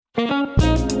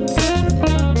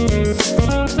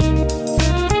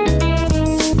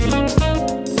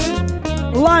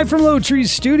Live from Low Tree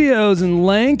Studios in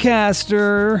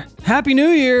Lancaster. Happy New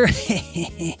Year!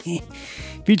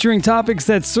 Featuring topics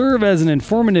that serve as an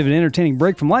informative and entertaining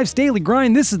break from life's daily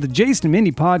grind, this is the Jason and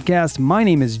Mindy podcast. My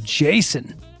name is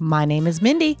Jason. My name is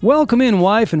Mindy. Welcome in,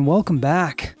 wife, and welcome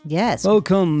back. Yes.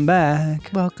 Welcome back.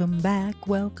 Welcome back.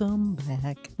 Welcome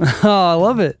back. Oh, I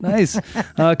love it. Nice.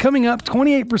 Coming up,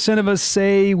 28% of us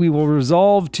say we will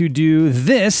resolve to do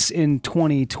this in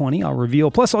 2020. I'll reveal.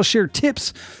 Plus, I'll share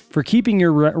tips for keeping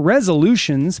your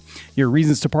resolutions, your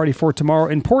reasons to party for tomorrow,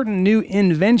 important new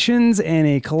inventions, and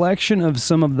a collection of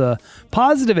some of the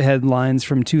positive headlines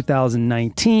from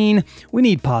 2019. We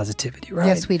need positivity, right?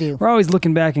 Yes, we do. We're always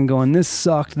looking back and going, this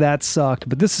sucked, that sucked,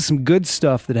 but this is some good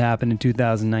stuff that happened in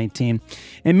 2019.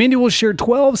 And Mindy will share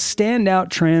 12 standout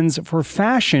trends for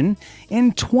fashion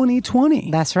in 2020.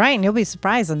 That's right, and you'll be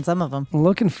surprised on some of them.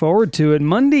 Looking forward to it.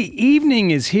 Monday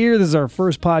evening is here. This is our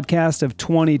first podcast of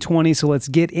 2020, so let's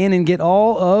get in and get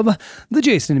all of the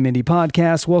Jason and Mindy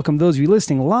podcast. Welcome those of you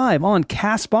listening live on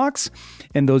CastBox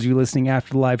and those of you listening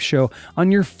after the live show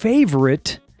on your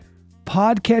favorite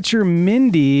podcatcher,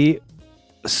 Mindy.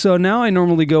 So now I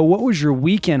normally go, what was your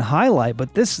weekend highlight?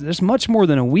 But there's much more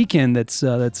than a weekend that's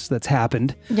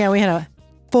happened. Yeah, we had a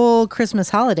full Christmas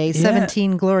holiday,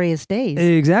 17 glorious days.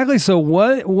 Exactly. So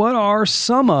what are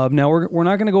some of, now we're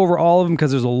not going to go over all of them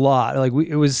because there's a lot,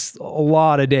 it was a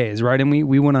lot of days, right? And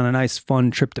we went on a nice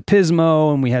fun trip to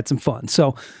Pismo and we had some fun.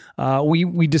 So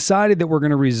we decided that we're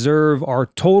going to reserve our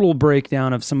total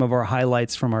breakdown of some of our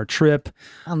highlights from our trip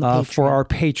for our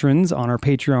patrons on our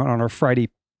Patreon, on our Friday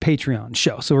Patreon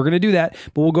show. So we're going to do that,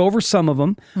 but we'll go over some of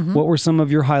them. Mm-hmm. What were some of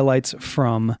your highlights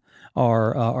from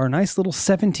our nice little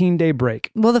 17-day break?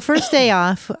 Well, the first day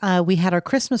off, we had our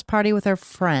Christmas party with our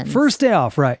friends. First day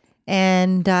off, right.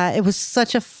 And it was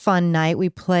such a fun night. We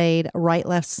played right,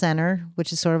 left, center,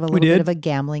 which is sort of a little bit of a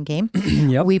gambling game.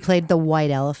 Yep. We played the white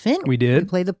elephant. We did. We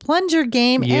played the plunger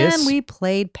game. Yes. And we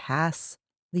played pass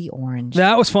the orange.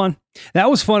 That was fun. That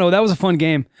was fun. Oh, that was a fun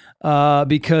game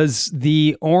because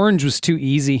the orange was too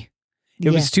easy.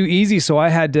 It was too easy, so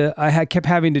I kept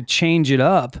having to change it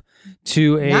up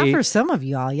to a. Not for some of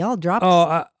y'all. Y'all dropped.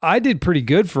 Oh, I did pretty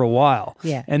good for a while.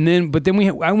 Yeah. And then,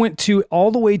 I went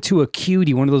all the way to a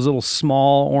cutie, one of those little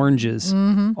small oranges,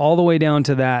 all the way down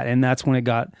to that, and that's when it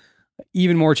got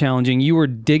even more challenging. You were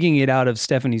digging it out of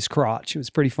Stephanie's crotch. It was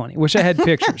pretty funny. Wish I had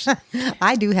pictures.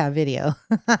 I do have video.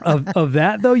 of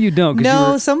that, though? You don't?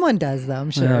 No, someone does, though,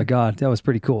 I'm sure. Oh, God. That was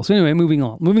pretty cool. So anyway, moving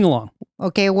along.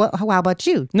 Okay, how about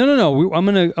you? No.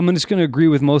 I'm just gonna agree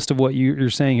with most of what you're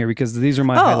saying here because these are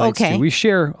my highlights too. We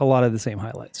share a lot of the same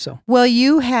highlights. So well,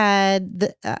 you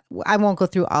had I won't go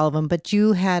through all of them, but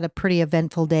you had a pretty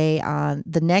eventful day. On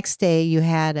the next day, you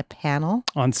had a panel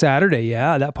on Saturday.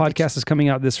 Yeah, that podcast is coming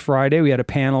out this Friday. We had a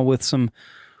panel with some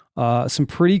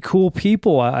pretty cool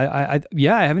people. I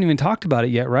haven't even talked about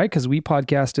it yet, right? Because we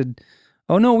podcasted.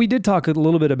 Oh, no, we did talk a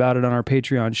little bit about it on our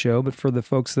Patreon show, but for the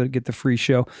folks that get the free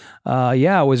show,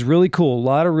 it was really cool. A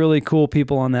lot of really cool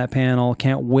people on that panel.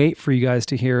 Can't wait for you guys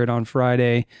to hear it on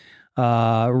Friday.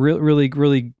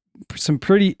 Really some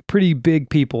pretty big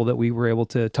people that we were able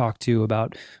to talk to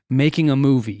about making a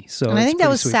movie. So and I think that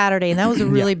was sweet. Saturday, and that was a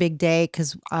really big day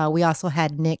because we also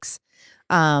had Nick's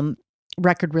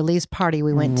record release party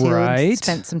we went to and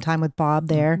spent some time with Bob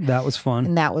there. That was fun.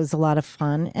 And that was a lot of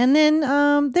fun. And then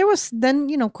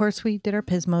of course we did our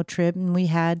Pismo trip and we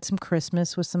had some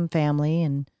Christmas with some family.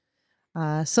 And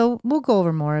so we'll go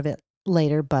over more of it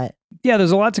later, but yeah,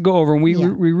 there's a lot to go over, and we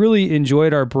really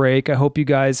enjoyed our break. I hope you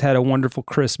guys had a wonderful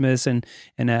Christmas and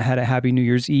had a happy New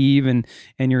Year's Eve, and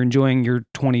you're enjoying your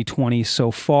 2020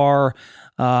 so far.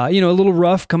 A little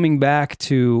rough coming back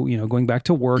to, going back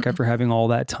to work after having all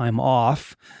that time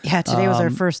off. Yeah, today was our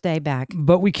first day back.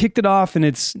 But we kicked it off and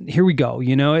here we go.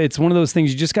 It's one of those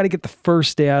things, you just got to get the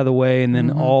first day out of the way and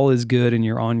then all is good and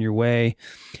you're on your way.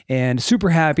 And super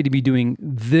happy to be doing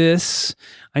this.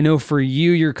 I know for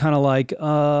you, you're kind of like,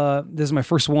 this is my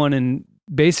first one in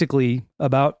basically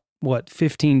about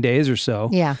 15 days or so.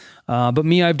 Yeah. But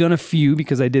me, I've done a few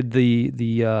because I did the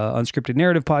Unscripted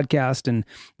Narrative podcast and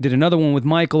did another one with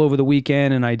Michael over the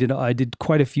weekend. And I did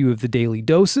quite a few of the Daily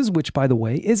Doses, which by the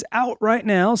way is out right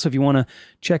now. So if you want to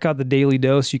check out the Daily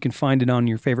Dose, you can find it on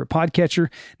your favorite podcatcher.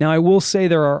 Now I will say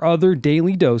there are other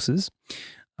Daily Doses.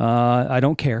 I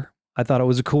don't care. I thought it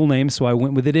was a cool name, so I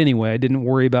went with it anyway. I didn't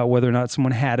worry about whether or not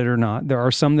someone had it or not. There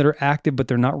are some that are active, but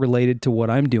they're not related to what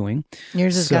I'm doing.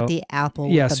 Yours has got the apple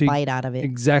with the bite out of it.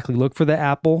 Exactly. Look for the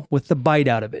apple with the bite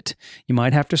out of it. You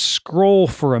might have to scroll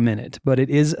for a minute, but it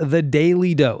is The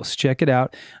Daily Dose. Check it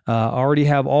out. Already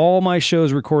have all my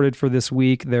shows recorded for this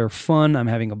week. They're fun. I'm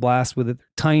having a blast with it. They're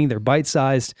tiny. They're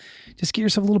bite-sized. Just get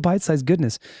yourself a little bite-sized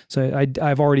goodness. So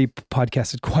I've already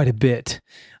podcasted quite a bit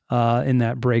in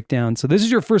that breakdown. So this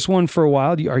is your first one for a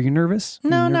while. Are you nervous?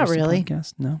 No, not really.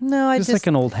 No, I just like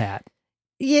an old hat.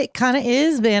 Yeah, it kind of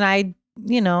is, but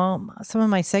some of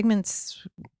my segments,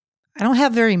 I don't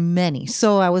have very many.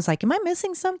 So I was like, am I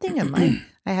missing something?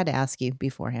 I had to ask you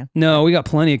beforehand. No, we got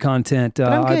plenty of content.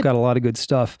 I've got a lot of good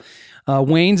stuff.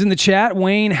 Wayne's in the chat.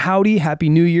 Wayne, howdy. Happy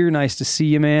New Year. Nice to see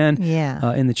you, man.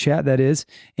 Yeah. In the chat, that is.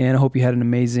 And I hope you had an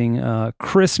amazing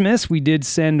Christmas. We did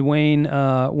send Wayne.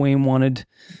 Wayne wanted,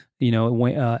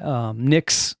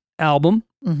 Nick's album,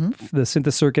 the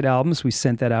Synth Circuit album. So we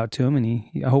sent that out to him, and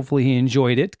he hopefully he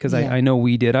enjoyed it, because I know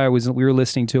we did. We were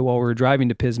listening to it while we were driving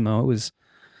to Pismo.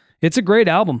 It's a great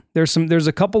album. There's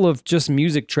a couple of just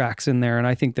music tracks in there, and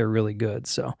I think they're really good.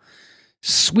 So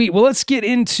sweet. Well, let's get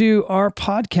into our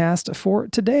podcast for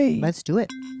today. Let's do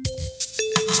it.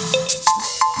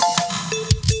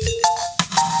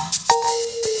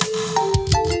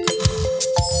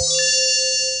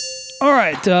 All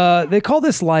right. They call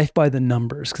this Life by the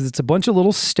Numbers because it's a bunch of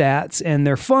little stats, and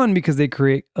they're fun because they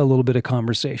create a little bit of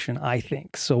conversation, I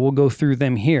think. So we'll go through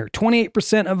them here.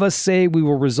 28% of us say we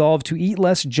will resolve to eat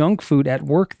less junk food at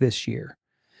work this year.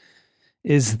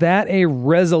 Is that a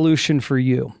resolution for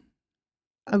you?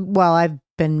 Well, I've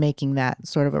been making that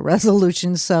sort of a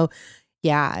resolution. So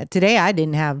yeah, today I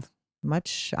didn't have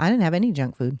much. I didn't have any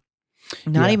junk food.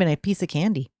 Not even a piece of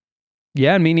candy.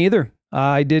 Yeah, me neither.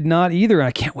 I did not either.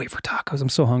 I can't wait for tacos. I'm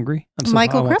so hungry.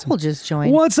 Michael Kreppel just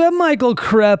joined. What's up, Michael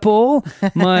Kreppel?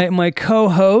 my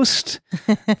co-host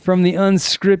from the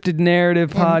Unscripted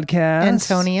Narrative podcast.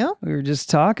 Antonio. We were just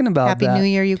talking about Happy New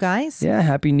Year, you guys. Yeah,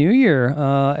 Happy New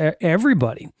Year,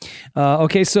 everybody.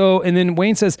 Okay, so, and then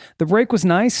Wayne says, the break was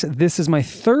nice. This is my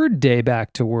third day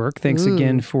back to work. Thanks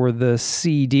again for the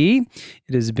CD.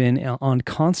 It has been on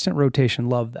constant rotation.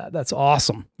 Love that. That's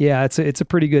awesome. Yeah, it's a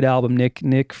pretty good album.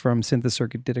 Nick from Synth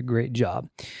Circuit did a great job.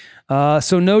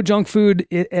 So no junk food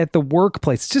at the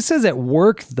workplace. It just says at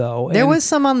work, though. There was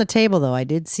some on the table, though. I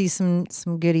did see some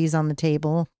goodies on the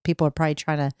table. People are probably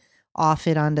trying to off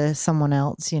it onto someone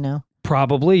else,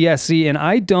 Probably, yeah. See, and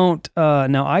I don't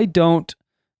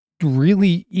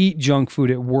really eat junk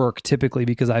food at work typically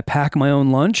because I pack my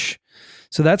own lunch.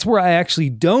 So that's where I actually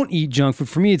don't eat junk food.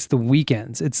 For me, it's the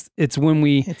weekends. It's when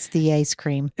It's the ice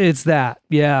cream. It's that.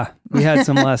 Yeah. We had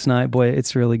some last night. Boy,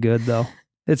 it's really good, though.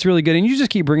 It's really good. And you just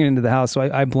keep bringing it into the house. So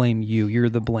I blame you. You're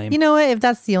the blame. You know what? If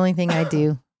that's the only thing I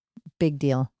do, big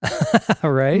deal.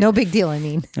 All right. No big deal, I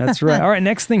mean. That's right. All right.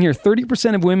 Next thing here.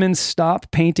 30% of women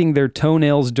stop painting their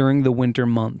toenails during the winter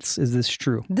months. Is this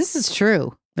true? This is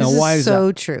true. Now, this why is is so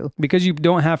that? true. Because you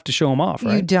don't have to show them off,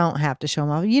 right? You don't have to show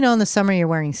them off. In the summer, you're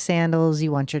wearing sandals.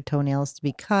 You want your toenails to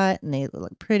be cut and they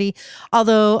look pretty.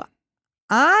 Although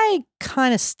I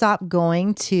kind of stopped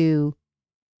going to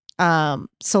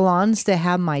salons to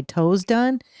have my toes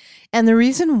done. And the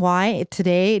reason why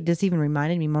today, it just even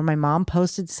reminded me more, my mom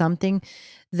posted something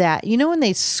that, when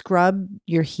they scrub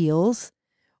your heels?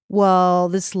 Well,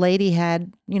 this lady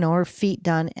had, her feet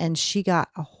done and she got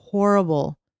a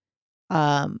horrible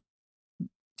some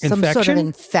sort of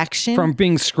infection from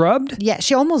being scrubbed. Yeah,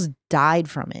 she almost died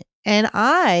from it. And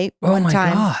I one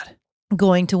time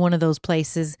going to one of those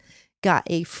places got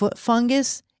a foot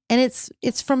fungus, and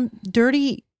it's from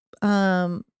dirty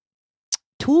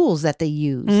tools that they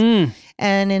use.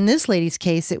 And in this lady's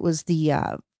case, it was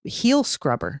the heel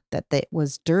scrubber that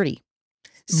was dirty.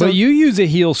 So, but you use a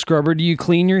heel scrubber. Do you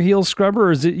clean your heel scrubber,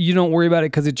 or is it you don't worry about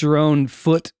it because it's your own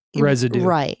foot residue?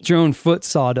 Right. It's your own foot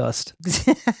sawdust.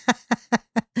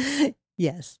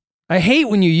 Yes. I hate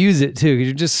when you use it too, because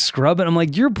you're just scrubbing. I'm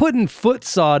like, you're putting foot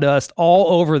sawdust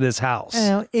all over this house.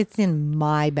 It's in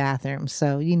my bathroom,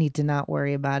 so you need to not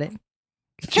worry about it.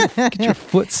 Get your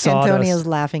foot sawdust. Antonio's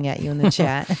laughing at you in the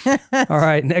chat. All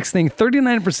right, next thing.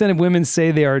 39% of women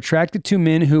say they are attracted to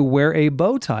men who wear a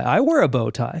bow tie. I wear a bow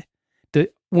tie.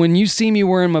 When you see me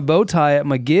wearing my bow tie at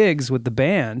my gigs with the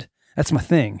band, that's my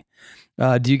thing.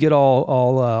 Do you get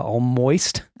all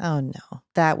moist? Oh no,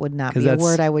 that would not be a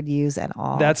word I would use at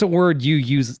all. That's a word you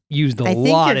used a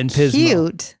lot in Pismo.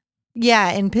 Cute.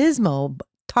 Yeah, in Pismo,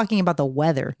 talking about the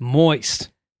weather. Moist.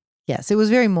 Yes, it was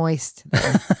very moist.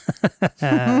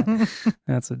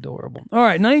 That's adorable. All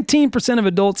right, 19% of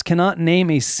adults cannot name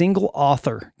a single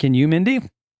author. Can you, Mindy?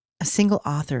 A single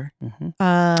author.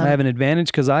 I have an advantage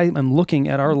because I am looking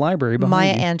at our library behind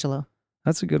Maya you. Angelou.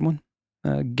 That's a good one.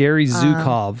 Gary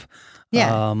Zukov.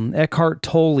 Yeah. Eckhart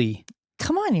Tolle.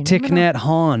 Come on. You Thich Nhat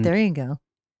Hanh. There you go.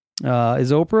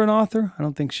 Is Oprah an author? I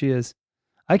don't think she is.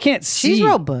 I can't see. She's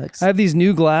wrote books. I have these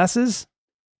new glasses.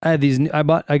 I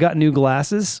got new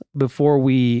glasses before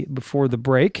the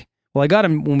break. Well, I got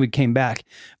them when we came back.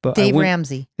 But Dave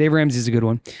Ramsey. Dave Ramsey's a good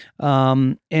one.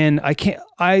 And I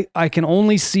can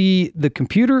only see the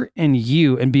computer and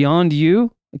you, and beyond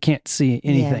you, I can't see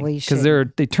anything because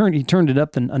he turned it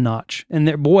up a notch. And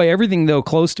everything though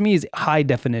close to me is high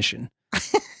definition.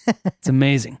 It's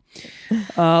amazing.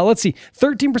 Let's see.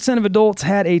 13% of adults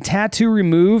had a tattoo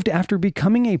removed after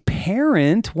becoming a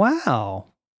parent. Wow.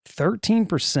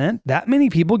 13%? That many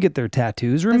people get their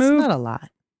tattoos removed? That's not a lot.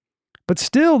 But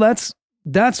still,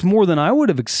 that's more than I would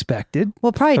have expected.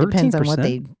 Well, probably depends on what 13%.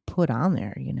 they put on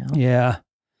there, you know? Yeah.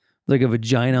 Like a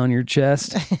vagina on your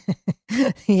chest.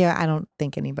 Yeah, I don't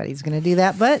think anybody's going to do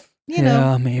that, but you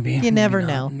know, maybe. You never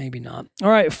Maybe know. not. Maybe not. All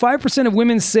right. 5% of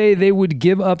women say they would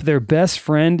give up their best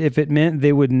friend if it meant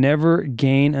they would never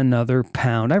gain another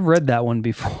pound. I've read that one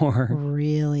before.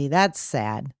 Really? That's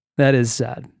sad. That is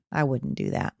sad. I wouldn't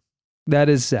do that. That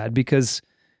is sad because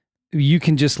you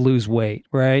can just lose weight,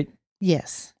 right?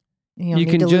 Yes. You You need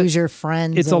can to ju- lose your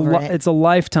friends It's over it. it's a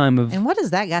lifetime of. And what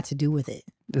does that got to do with it?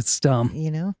 It's dumb.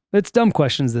 You know? It's dumb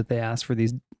questions that they ask for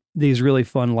these really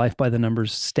fun life by the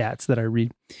numbers stats that I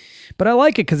read. But I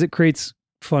like it because it creates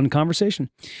fun conversation.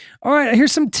 All right,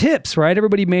 here's some tips, right?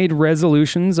 Everybody made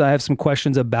resolutions. I have some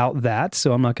questions about that,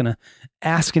 so I'm not going to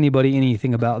ask anybody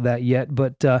anything about that yet.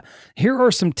 But here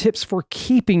are some tips for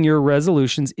keeping your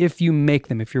resolutions if you make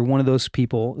them, if you're one of those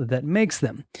people that makes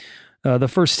them. The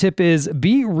first tip is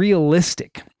be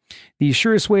realistic. The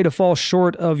surest way to fall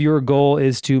short of your goal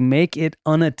is to make it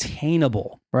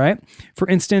unattainable, right? For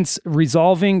instance,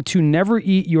 resolving to never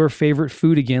eat your favorite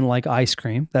food again, like ice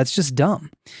cream, that's just dumb,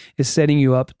 is setting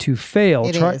you up to fail.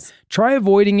 It is. Try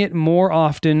avoiding it more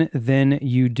often than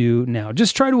you do now.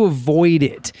 Just try to avoid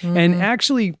it. And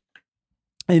actually,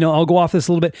 I'll go off this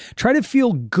a little bit. Try to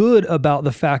feel good about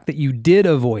the fact that you did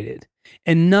avoid it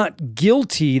and not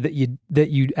guilty that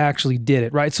you actually did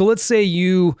it, right? So let's say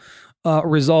you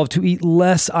resolve to eat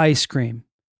less ice cream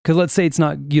because let's say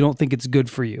you don't think it's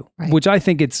good for you, right. Which I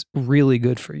think it's really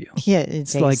good for you. Yeah,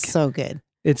 it's like so good.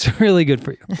 It's really good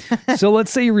for you. So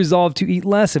let's say you resolve to eat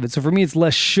less of it. So for me, it's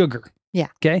less sugar. Yeah.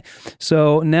 Okay.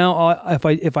 So now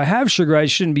if I have sugar, I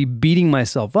shouldn't be beating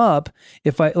myself up.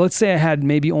 Let's say I had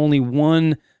maybe only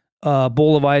one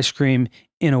bowl of ice cream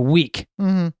in a week.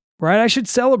 Mm-hmm. Right? I should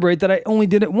celebrate that I only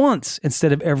did it once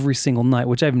instead of every single night,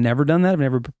 which I've never done that. I've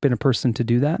never been a person to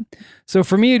do that. So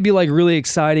for me, it'd be like really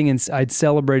exciting and I'd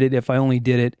celebrate it if I only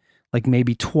did it like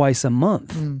maybe twice a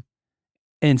month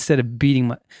instead of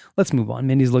beating let's move on.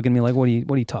 Mindy's looking at me like, what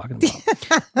are you talking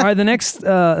about? All right. The next,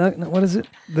 what is it?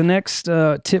 The next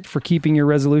tip for keeping your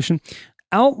resolution.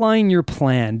 Outline your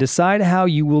plan. Decide how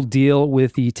you will deal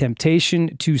with the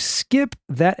temptation to skip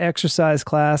that exercise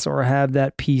class or have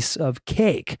that piece of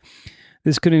cake.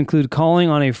 This could include calling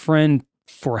on a friend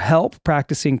for help,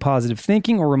 practicing positive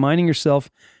thinking, or reminding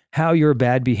yourself how your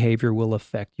bad behavior will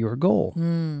affect your goal.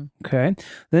 Okay.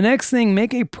 The next thing,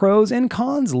 make a pros and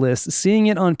cons list. Seeing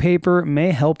it on paper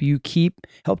may help to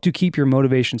keep your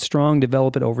motivation strong,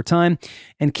 develop it over time,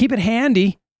 and keep it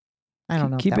handy. I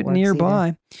don't know. Keep if that it works nearby.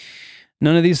 either.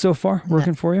 None of these so far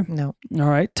working for you? No. All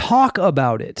right. Talk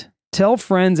about it. Tell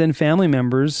friends and family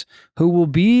members who will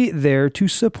be there to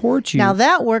support you. Now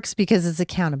that works because it's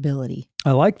accountability.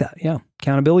 I like that. Yeah.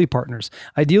 Accountability partners.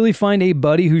 Ideally, find a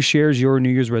buddy who shares your New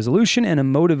Year's resolution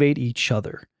and motivate each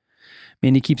other.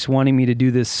 Mandy keeps wanting me to do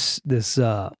this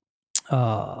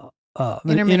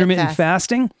intermittent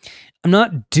fasting. I'm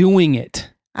not doing it.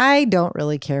 I don't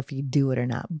really care if you do it or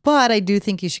not, but I do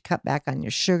think you should cut back on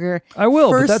your sugar. I will.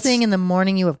 First thing in the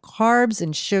morning, you have carbs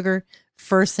and sugar.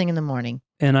 First thing in the morning,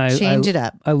 and I change it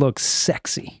up. I look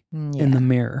sexy in the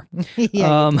mirror.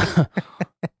 Yeah,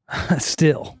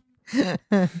 still.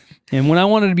 And when I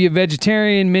wanted to be a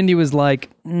vegetarian, Mindy was like,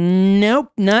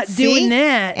 "Nope, not doing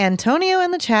that." Antonio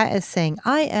in the chat is saying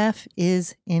IF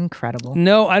is incredible.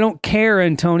 No, I don't care,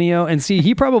 Antonio. And see,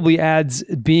 he probably adds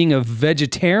being a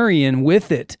vegetarian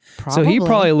with it. So he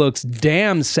probably looks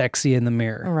damn sexy in the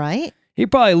mirror. Right? He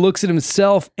probably looks at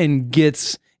himself and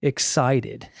gets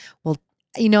excited. Well,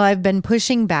 I've been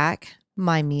pushing back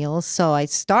my meals. So I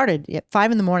started at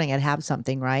 5 a.m. I'd have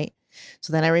something, right?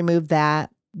 So then I removed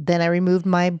that. Then I removed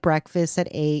my breakfast at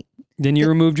 8. Then you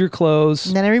removed your clothes.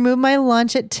 And then I removed my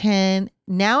lunch at 10.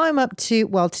 Now I'm up to,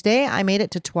 today I made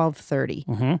it to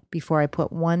 12:30 before I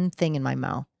put one thing in my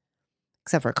mouth.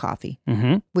 except for coffee,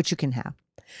 Mm-hmm. which you can have.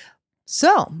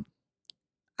 So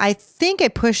I think I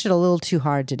pushed it a little too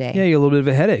hard today. Yeah, you had a little bit of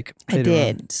a headache. I later on.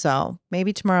 did. So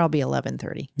maybe tomorrow will be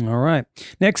 11:30. All right.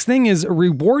 Next thing is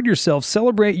reward yourself.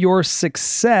 Celebrate your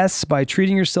success by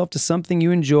treating yourself to something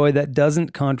you enjoy that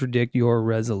doesn't contradict your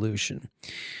resolution.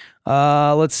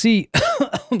 Let's see.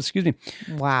 Excuse me.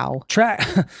 Wow.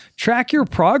 Track your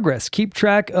progress. Keep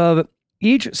track of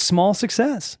each small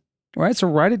success. Right. So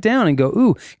write it down and go,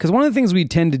 ooh, because one of the things we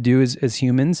tend to do as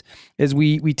humans is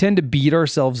we tend to beat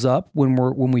ourselves up when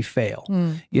we fail,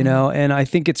 you know, and I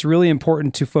think it's really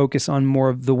important to focus on more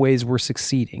of the ways we're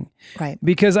succeeding. Right.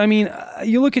 Because I mean,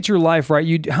 you look at your life,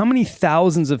 right? How many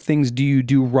thousands of things do you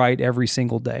do right every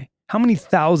single day? How many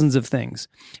thousands of things?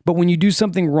 But when you do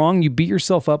something wrong, you beat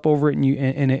yourself up over it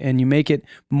and you make it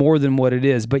more than what it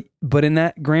is. But in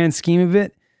that grand scheme of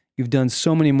it, you've done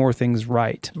so many more things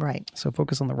right. Right. So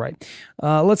focus on the right.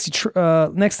 Let's see.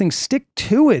 Next thing, stick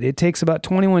to it. It takes about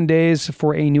 21 days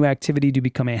for a new activity to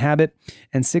become a habit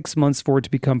and 6 months for it to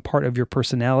become part of your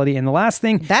personality. And the last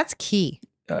thing, That's key.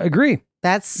 agree.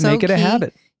 That's so Make it a key.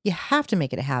 habit. You have to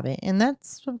make it a habit. And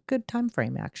that's a good time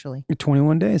frame, actually.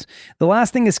 21 days. The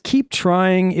last thing is keep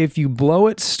trying. If you blow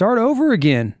it, start over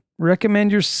again.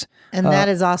 Recommend your. And that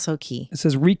is also key. It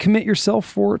says recommit yourself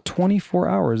for 24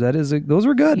 hours. Those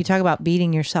are good. You talk about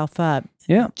beating yourself up.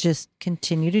 Yeah, Just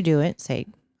continue to do it. Say,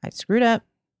 I screwed up.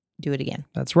 Do it again.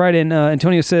 that's right. And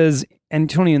Antonio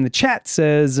in the chat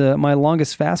says, my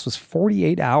longest fast was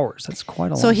 48 hours. That's quite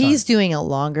a long So time. he's doing a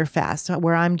longer fast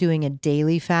where I'm doing a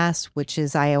daily fast, which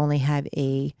is I only have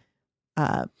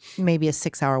maybe a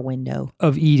 6-hour window.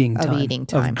 Of eating Of time. eating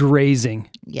time. Of grazing.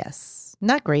 Yes.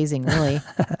 Not grazing, really.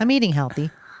 I'm eating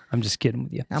healthy. I'm just kidding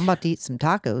with you. I'm about to eat some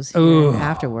tacos Ooh. here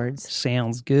afterwards.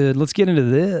 Sounds good. Let's get into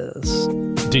this.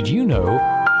 Did you know?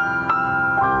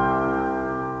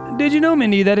 Did you know,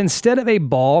 Mindy, that instead of a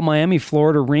ball, Miami,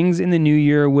 Florida rings in the new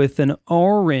year with an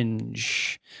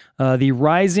orange? The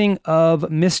rising of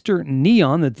Mr.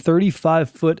 Neon, the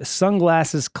 35-foot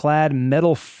sunglasses-clad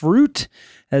metal fruit,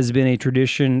 has been a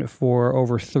tradition for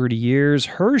over 30 years.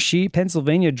 Hershey,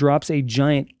 Pennsylvania, drops a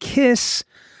giant kiss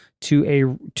to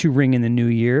ring in the new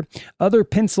year. Other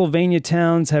Pennsylvania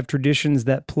towns have traditions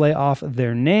that play off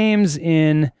their names.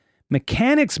 In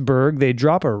Mechanicsburg, they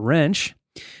drop a wrench.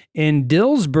 In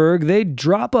Dillsburg, they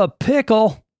drop a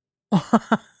pickle.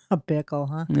 A pickle,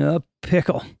 huh? A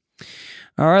pickle.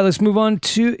 All right, let's move on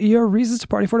to your reasons to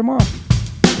party for tomorrow.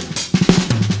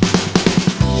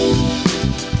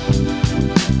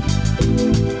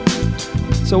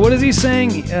 So what is he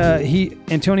saying?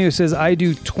 Antonio says, I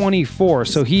do 24.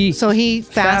 So he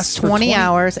fasts for 20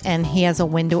 hours and he has a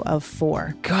window of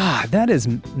 4. God, that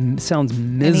sounds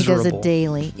miserable. And he does it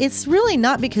daily. It's really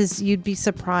not, because you'd be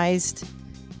surprised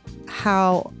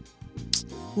how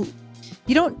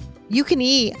you can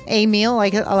eat a meal,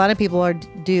 like a lot of people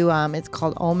do. It's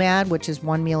called OMAD, which is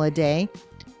 1 meal a day.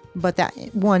 But that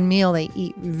one meal they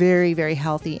eat very, very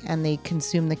healthy and they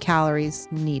consume the calories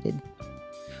needed.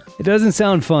 It doesn't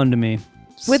sound fun to me.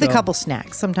 With a So- couple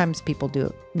snacks. Sometimes people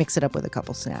do mix it up with a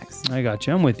couple snacks. I got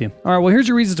you. I'm with you. All right. Well, here's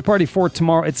your reasons to party for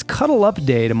tomorrow. It's Cuddle Up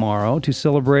Day tomorrow. To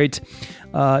celebrate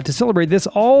this,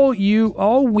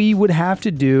 all we would have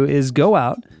to do is go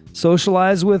out,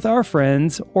 socialize with our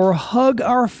friends, or hug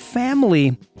our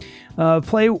family.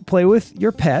 Play with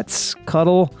your pets.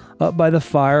 Cuddle up by the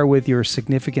fire with your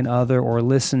significant other, or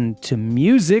listen to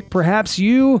music. Perhaps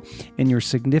you and your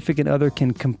significant other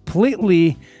can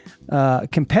completely,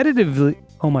 competitively.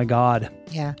 Oh my God.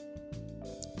 Yeah.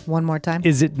 One more time.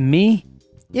 Is it me?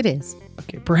 It is.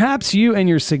 Okay, perhaps you and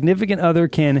your significant other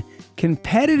can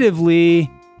competitively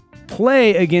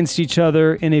play against each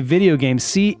other in a video game.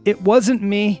 See, it wasn't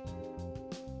me.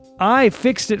 I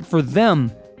fixed it for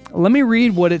them. Let me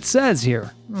read what it says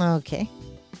here. Okay.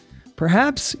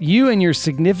 Perhaps you and your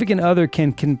significant other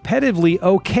can competitively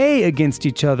against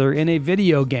each other in a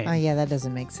video game. Oh, yeah, that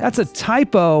doesn't make sense. That's a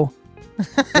typo,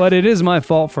 but it is my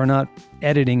fault for not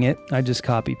editing it. I just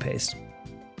copy paste.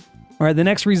 All right, the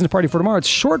next reason to party for tomorrow, it's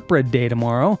Shortbread Day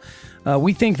tomorrow.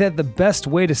 We think that the best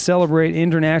way to celebrate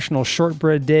International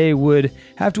Shortbread Day would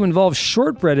have to involve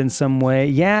shortbread in some way.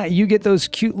 Yeah, you get those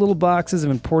cute little boxes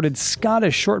of imported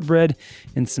Scottish shortbread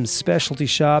in some specialty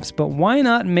shops, but why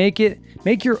not make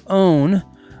your own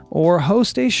or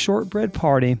host a shortbread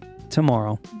party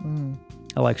tomorrow?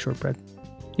 I like shortbread.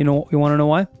 You want to know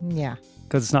why? Yeah.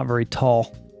 Because it's not very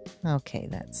tall. Okay,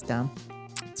 that's dumb.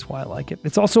 That's why I like it.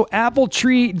 It's also Apple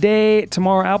Tree Day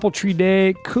tomorrow. Apple Tree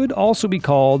Day could also be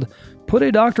called Put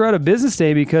a Doctor Out of Business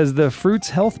Day because the fruit's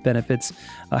health benefits.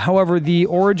 However, the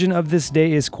origin of this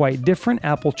day is quite different.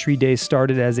 Apple Tree Day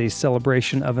started as a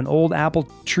celebration of an old apple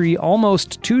tree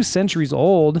almost 2 centuries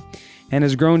old and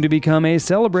has grown to become a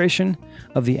celebration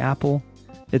of the apple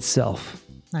itself.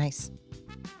 Nice.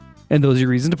 And those are your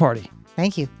reasons to party.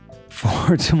 Thank you.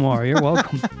 For tomorrow. You're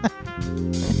welcome.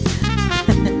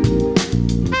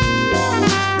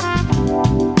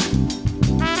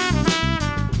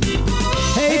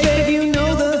 Hey, babe, you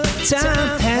know the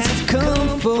time has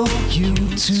come for you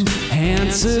to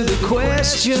answer the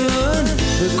question of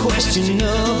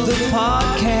the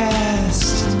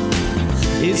podcast.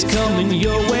 It's coming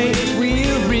your way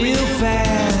real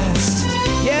fast.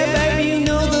 Yeah, baby, you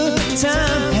know the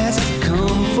time has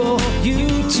come for you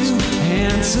to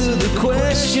answer the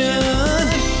question.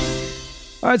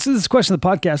 All right, so this is the question of the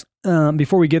podcast.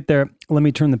 Before we get there, let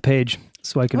me turn the page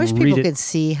so I can I wish read people it. could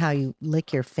see how you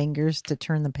lick your fingers to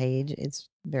turn the page. It's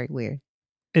very weird.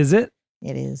 Is it?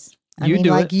 It is. You do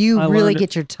like it. you I really learned it.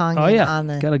 get your tongue Oh, in yeah. on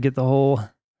the. Got to get the whole...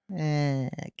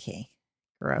 Okay.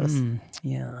 Gross.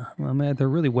 Yeah. Well, man, they're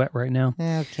really wet right now.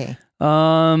 Okay.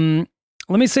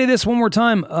 Let me say this one more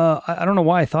time. I don't know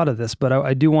why I thought of this, but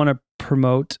I do want to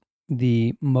promote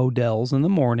the Models in the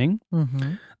morning.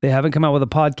 Mm-hmm. They haven't come out with a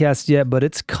podcast yet, but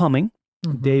it's coming.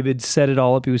 Mm-hmm. David set it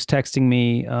all up. He was texting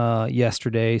me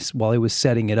yesterday while he was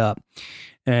setting it up.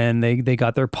 And they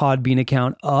got their Podbean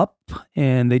account up,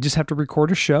 and they just have to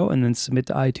record a show and then submit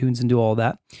to iTunes and do all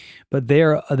that. But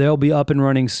they'll be up and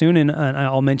running soon, and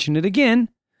I'll mention it again.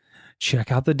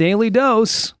 Check out the Daily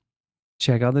Dose.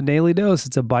 Check out the Daily Dose.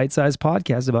 It's a bite-sized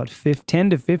podcast, about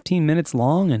 10 to 15 minutes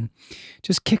long, and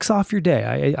just kicks off your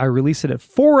day. I release it at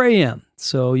 4 a.m.,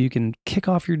 so you can kick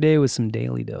off your day with some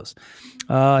Daily Dose.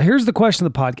 Here's the question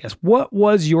of the podcast. What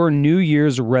was your New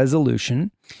Year's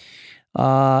resolution?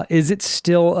 Is it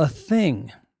still a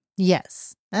thing?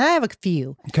 Yes. And I have a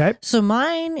few. Okay. So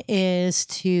mine is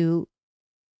to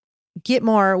get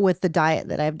more with the diet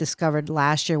that I've discovered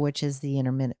last year, which is the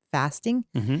intermittent fasting.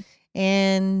 Mm-hmm.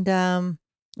 And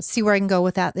see where I can go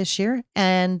with that this year.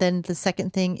 And then the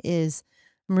second thing is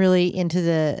I'm really into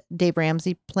the Dave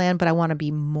Ramsey plan, but I want to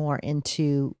be more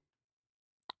into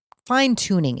fine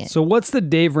tuning it. So what's the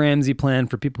Dave Ramsey plan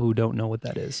for people who don't know what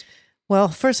that is? Well,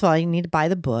 first of all, you need to buy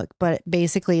the book, but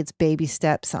basically it's baby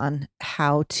steps on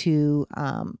how to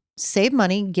save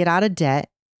money, get out of debt,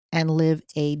 and live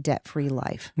a debt-free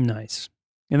life. Nice.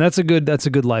 And that's a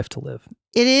good life to live.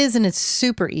 It is, and it's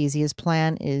super easy. His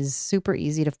plan is super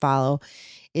easy to follow.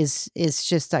 It's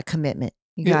just a commitment.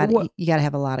 You got to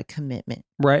have a lot of commitment.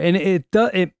 Right.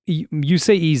 And you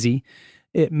say easy.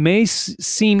 It may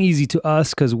seem easy to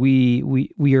us because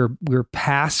we're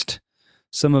past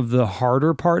some of the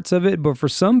harder parts of it, but for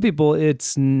some people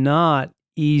it's not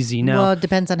easy. Now, Well, it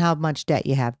depends on how much debt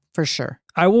you have, for sure.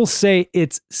 I will say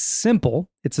it's simple.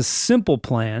 It's a simple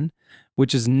plan,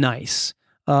 which is nice.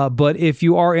 But if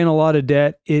you are in a lot of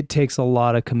debt, it takes a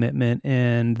lot of commitment,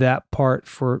 and that part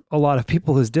for a lot of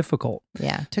people is difficult.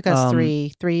 Yeah, it took us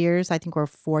three years. I think we're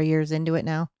 4 years into it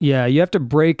now. Yeah, you have to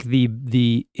break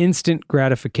the instant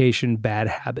gratification bad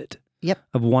habit. Yep.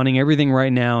 Of wanting everything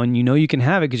right now, and you can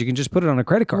have it because you can just put it on a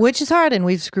credit card. Which is hard, and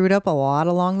we've screwed up a lot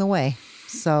along the way.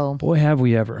 So, boy, have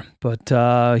we ever. But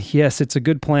yes, it's a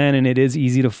good plan, and it is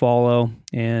easy to follow,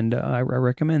 and I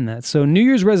recommend that. So New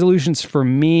Year's resolutions for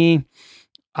me,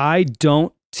 I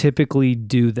don't typically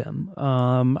do them.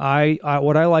 I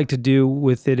what I like to do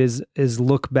with it is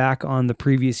look back on the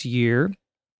previous year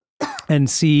and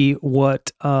see what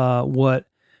I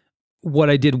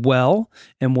did well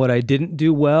and what I didn't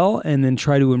do well, and then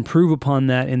try to improve upon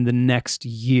that in the next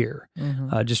year.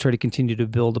 Just try to continue to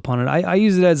build upon it. I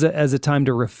use it as a time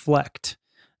to reflect,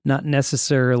 not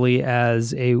necessarily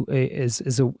as a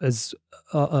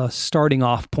starting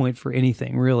off point for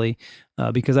anything really,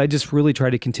 because I just really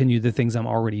try to continue the things I'm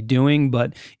already doing.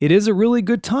 But it is a really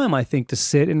good time, I think, to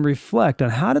sit and reflect on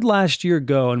how did last year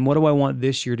go and what do I want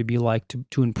this year to be like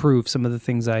to improve some of the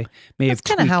things I may have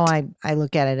tweaked. That's kind of how I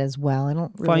look at it as well. I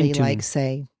don't really Fine-tuning.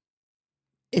 say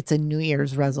it's a New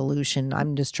Year's resolution.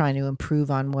 I'm just trying to improve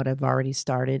on what I've already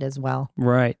started as well.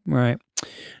 Right.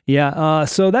 Yeah.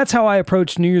 So that's how I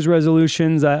approach New Year's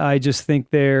resolutions. I just think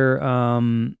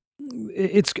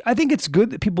I think it's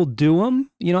good that people do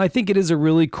them. I think it is a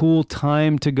really cool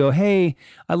time to go, hey,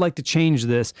 I'd like to change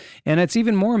this. And it's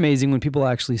even more amazing when people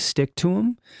actually stick to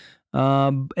them.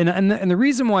 And the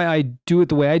reason why I do it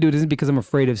the way I do it isn't because I'm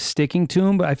afraid of sticking to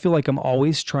them, but I feel like I'm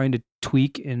always trying to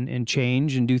tweak and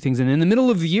change and do things. And in the middle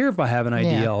of the year, if I have an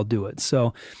idea, I'll do it.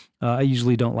 So I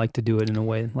usually don't like to do it in a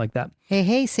way like that.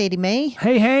 Hey, Sadie Mae.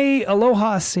 Hey,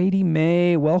 aloha, Sadie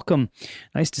Mae. Welcome.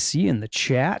 Nice to see you in the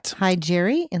chat. Hi,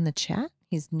 Jerry in the chat.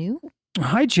 He's new.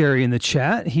 Hi, Jerry in the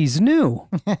chat. He's new.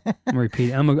 I'm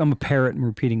repeating. I'm a parrot. I'm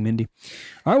repeating Mindy.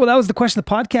 All right. Well, that was the question of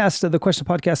the podcast. The question of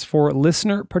the podcast for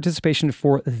listener participation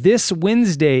for this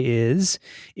Wednesday is,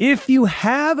 if you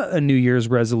have a New Year's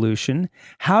resolution,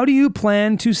 how do you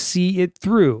plan to see it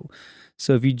through?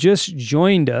 So if you just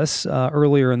joined us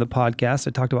earlier in the podcast,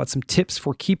 I talked about some tips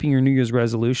for keeping your New Year's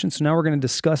resolution. So now we're going to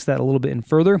discuss that a little bit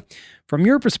further from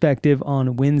your perspective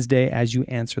on Wednesday as you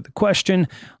answer the question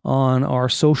on our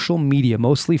social media,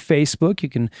 mostly Facebook. You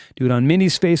can do it on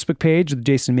Mindy's Facebook page, the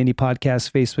Jason and Mindy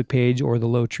Podcast Facebook page, or the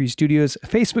Low Tree Studios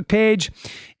Facebook page.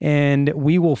 And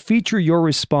we will feature your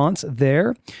response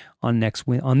there on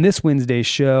this Wednesday's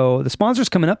show. The sponsor's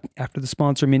coming up. After the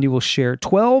sponsor, Mindy will share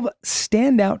 12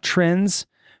 standout trends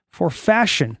for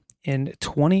fashion in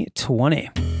 2020.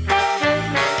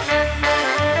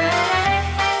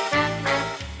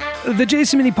 The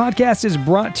Jason Mindy Podcast is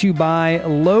brought to you by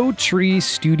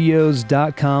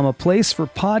lowtreestudios.com, a place for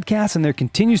podcasts, and there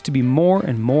continues to be more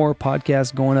and more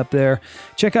podcasts going up there.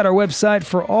 Check out our website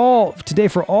for all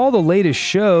the latest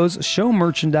shows, show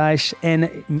merchandise, and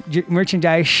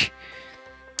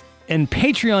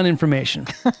Patreon information.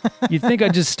 You'd think I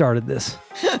just started this.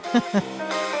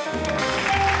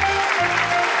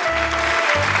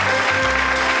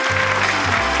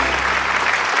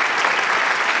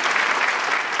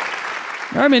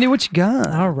 All right, Mindy, what you got?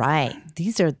 All right.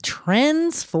 These are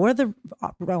trends for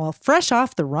fresh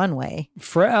off the runway.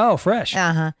 Fresh.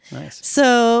 Uh-huh. Nice.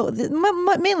 So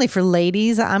mainly for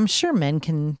ladies. I'm sure men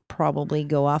can probably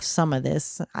go off some of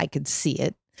this. I could see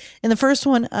it. And the first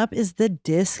one up is the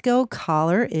disco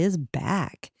collar is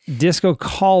back. Disco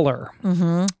collar.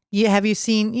 Mm-hmm. Have you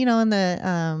seen, in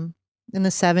the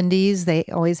 70s, they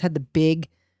always had the big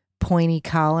pointy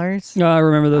collars. Oh, I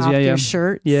remember those. Off Yeah. their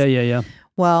shirts. Yeah.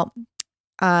 Well,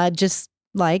 just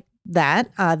like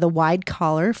that, the wide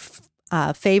collar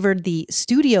favored the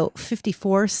Studio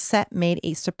 54 set, made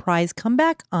a surprise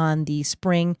comeback on the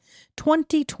spring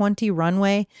 2020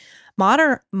 runway.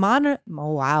 Oh,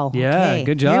 wow. Yeah, okay.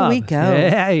 good job. Here we go.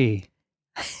 Hey.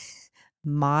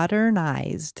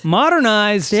 Modernized.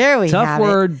 There we Tough have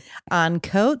word. it. On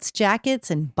coats,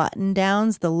 jackets, and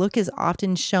button-downs, the look is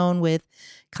often shown with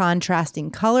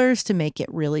contrasting colors to make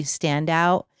it really stand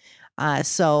out.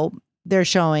 So they're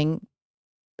showing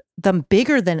them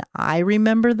bigger than I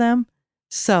remember them.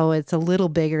 So it's a little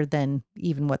bigger than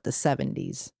even what the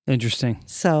 70s. Interesting.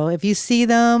 So if you see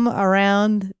them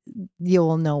around,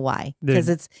 you'll know why. Because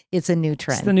it's a new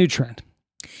trend. It's the new trend.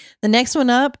 The next one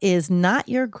up is Not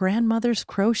Your Grandmother's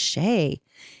Crochet.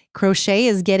 Crochet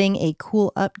is getting a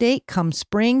cool update come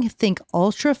spring. Think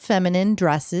ultra feminine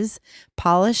dresses,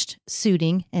 polished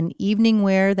suiting, and evening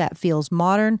wear that feels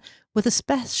modern with a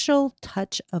special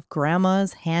touch of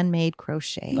grandma's handmade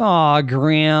crochet. Aw,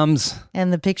 Grams.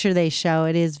 And the picture they show,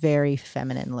 it is very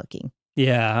feminine looking.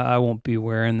 Yeah, I won't be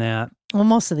wearing that. Well,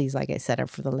 most of these, like I said, are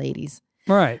for the ladies.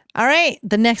 Right. All right.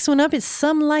 The next one up is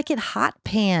Some Like It Hot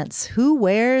Pants. Who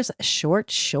wears short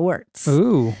shorts?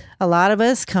 Ooh. A lot of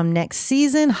us come next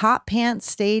season. Hot pants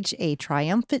stage a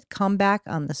triumphant comeback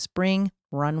on the spring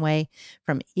runway,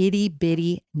 from itty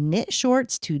bitty knit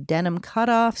shorts to denim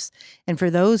cutoffs. And for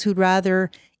those who'd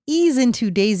rather ease into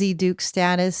Daisy Duke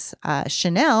status,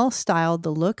 Chanel styled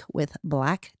the look with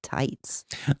black tights.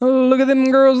 Oh, look at them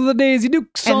girls with the Daisy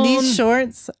Dukes on. And these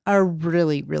shorts are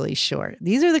really, really short.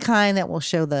 These are the kind that will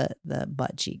show the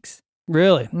butt cheeks.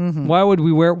 Really? Mm-hmm. Why would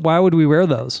we wear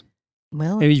those?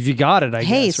 Well, Maybe if you got it, I guess.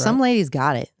 hey, right? some ladies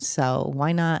got it, so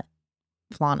why not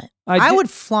flaunt it? I would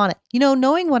flaunt it.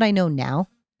 Knowing what I know now,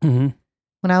 Mm-hmm.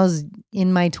 when I was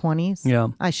in my 20s, Yeah.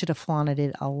 I should have flaunted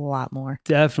it a lot more.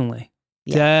 Definitely.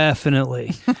 Yeah.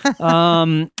 Definitely.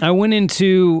 I went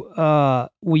into to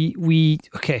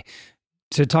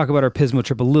talk about our Pismo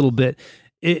trip a little bit.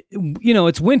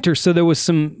 It's winter, so there was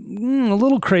some a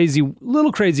little crazy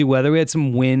weather. We had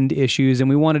some wind issues,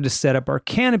 and we wanted to set up our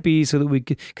canopy so that we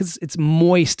could, because it's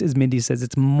moist, as Mindy says,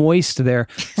 it's moist there.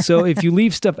 So if you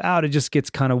leave stuff out, it just gets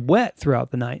kind of wet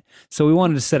throughout the night. So we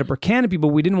wanted to set up our canopy, but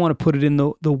we didn't want to put it in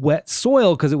the wet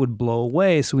soil because it would blow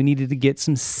away. So we needed to get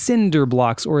some cinder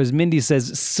blocks, or as Mindy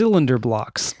says, cylinder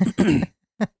blocks.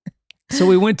 So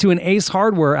we went to an Ace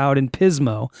Hardware out in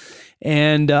Pismo,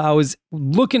 and I was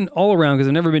looking all around because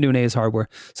I've never been to an Ace Hardware.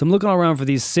 So I'm looking all around for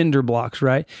these cinder blocks,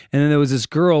 right? And then there was this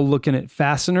girl looking at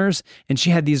fasteners, and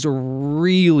she had these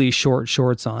really short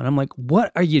shorts on. I'm like,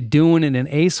 what are you doing in an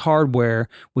Ace Hardware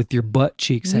with your butt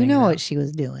cheeks You hanging know out? what she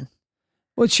was doing.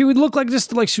 Well, she would look like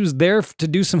just like she was there to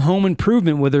do some home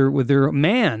improvement with her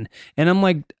man. And I'm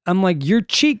like, your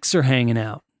cheeks are hanging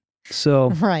out. So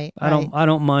Right. I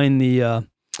don't mind the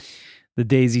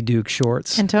Daisy Duke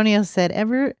shorts. Antonio said,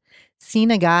 ever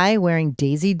seen a guy wearing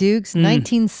Daisy Dukes?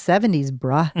 1970s,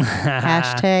 bruh.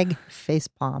 Hashtag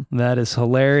facepalm. That is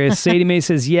hilarious. Sadie Mae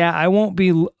says, "Yeah, I won't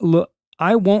be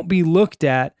looked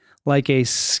at like a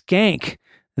skank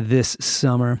this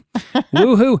summer."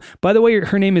 Woohoo! By the way,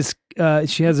 her name is.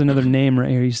 She has another name right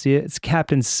here. You see it? It's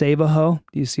Captain Savaho.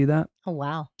 Do you see that? Oh,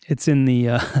 wow. It's in the.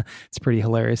 It's pretty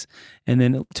hilarious. And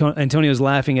then Antonio's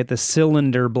laughing at the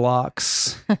cylinder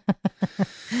blocks.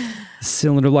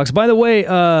 Cylinder blocks. By the way,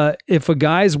 if a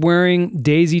guy's wearing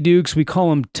Daisy Dukes, we call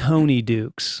them Tony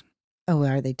Dukes. Oh,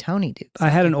 are they Tony Dukes? I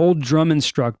had an old drum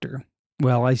instructor.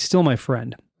 Well, he's still my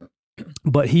friend.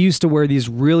 But he used to wear these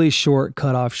really short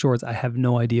cutoff shorts. I have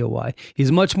no idea why.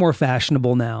 He's much more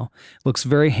fashionable now. Looks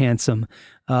very handsome.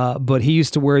 But he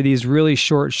used to wear these really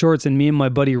short shorts, and me and my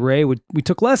buddy Ray we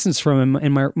took lessons from him.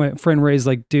 And my friend Ray's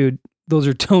like, dude, those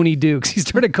are Tony Dukes. He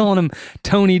started calling them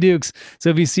Tony Dukes. So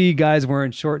if you see guys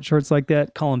wearing short shorts like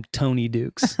that, call them Tony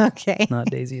Dukes. Okay. Not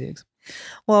Daisy Dukes.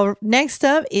 Well, next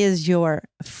up is your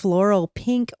floral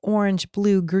pink, orange,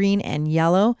 blue, green, and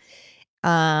yellow.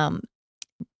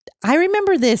 I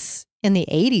remember this in the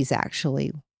 80s,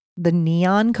 actually. The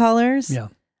neon colors. Yeah.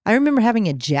 I remember having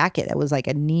a jacket that was like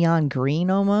a neon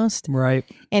green almost. Right.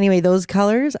 Anyway, those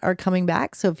colors are coming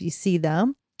back. So if you see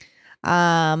them,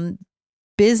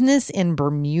 Business in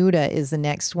Bermuda is the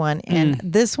next one. And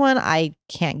this one I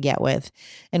can't get with.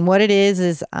 And what it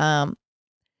is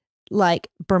like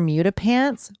Bermuda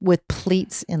pants with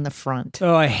pleats in the front.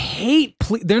 Oh, I hate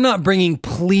pleats. They're not bringing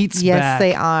pleats back. Yes,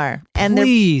 they are. And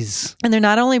Please. they're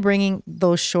not only bringing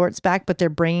those shorts back, but they're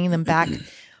bringing them back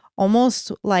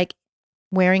almost like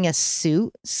wearing a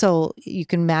suit. So you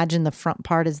can imagine the front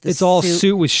part is the It's all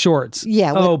suit with shorts.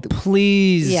 Yeah. Oh,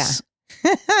 please. Yeah.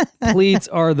 Pleats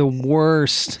are the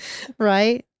worst.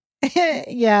 Right?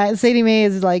 Yeah. Sadie Mae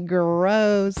is like,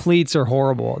 gross. Pleats are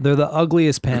horrible. They're the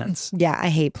ugliest pants. Yeah, I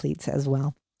hate pleats as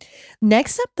well.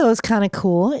 Next up, though, is kind of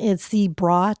cool. It's the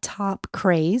bra top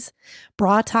craze.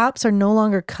 Bra tops are no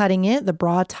longer cutting it. The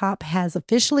bra top has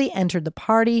officially entered the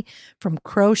party, from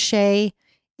crochet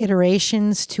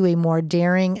iterations to a more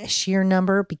daring sheer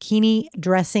number. Bikini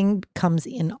dressing comes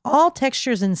in all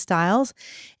textures and styles,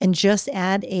 and just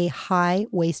add a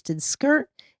high-waisted skirt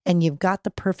and you've got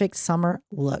the perfect summer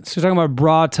look. So you're talking about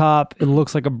bra top. It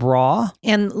looks like a bra.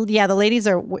 And yeah, the ladies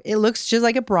it looks just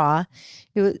like a bra.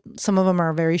 Some of them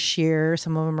are very sheer.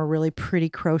 Some of them are really pretty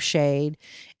crocheted.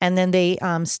 And then they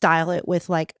style it with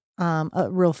like a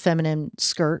real feminine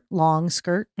skirt, long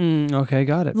skirt. Okay,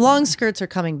 got it. Long skirts are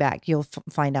coming back. You'll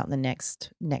find out in the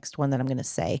next one that I'm going to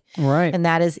say. Right. And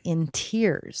that is in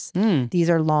tiers.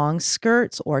 These are long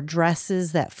skirts or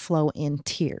dresses that flow in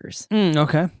tiers.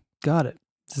 Okay, got it.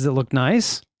 Does it look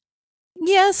nice?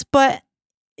 Yes, but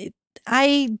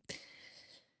they're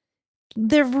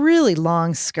really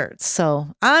long skirts. So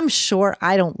I'm sure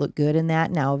I don't look good in that.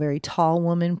 Now, a very tall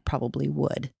woman probably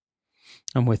would.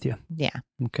 I'm with you. Yeah.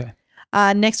 Okay.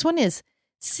 Next one is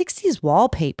 60s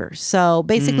wallpaper. So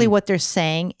basically what they're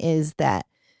saying is that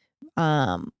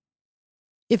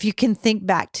if you can think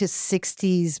back to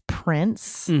 60s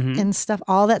prints and stuff,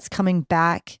 all that's coming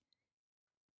back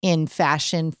in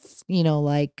fashion,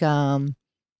 like, let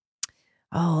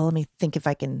me think if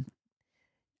I can,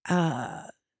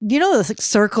 those like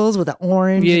circles with the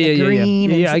orange and the green.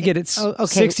 Yeah, I get it.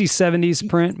 Okay. 60s, 70s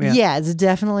print. Yeah, it's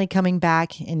definitely coming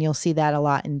back, and you'll see that a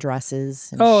lot in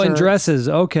dresses. And in dresses.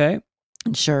 Okay.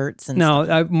 And shirts. And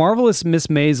now, Marvelous Miss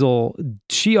Maisel,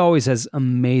 she always has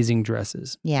amazing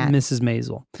dresses. Yeah. Mrs.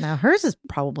 Maisel. Now, hers is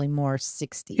probably more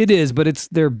 60s. It is, but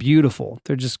they're beautiful.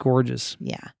 They're just gorgeous.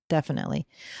 Yeah, definitely.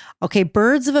 Okay,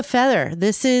 Birds of a Feather.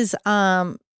 This is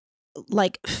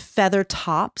like feather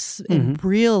tops and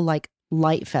real like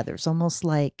light feathers, almost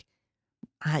like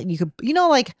you could,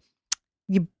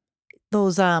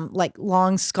 those like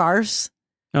long scarves.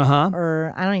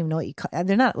 Or I don't even know what you call.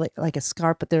 They're not like a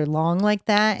scarf, but they're long like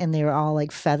that, and they're all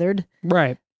like feathered.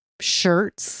 Right.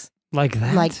 Shirts like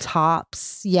that, like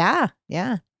tops. Yeah,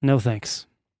 yeah. No thanks.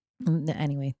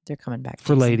 Anyway, they're coming back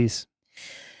for ladies.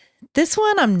 This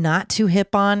one I'm not too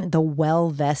hip on. The well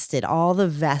vested. All the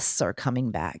vests are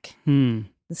coming back.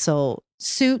 So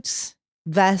suits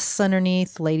vests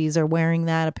underneath. Ladies are wearing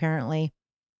that apparently.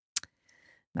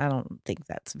 I don't think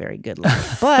that's very good look,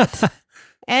 but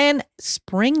and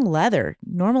spring leather.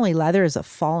 Normally leather is a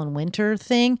fall and winter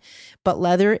thing, but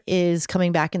leather is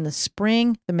coming back in the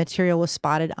spring. The material was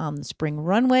spotted on the spring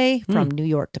runway from New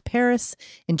York to Paris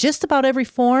in just about every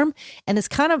form. And it's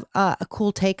kind of a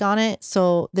cool take on it.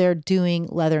 So they're doing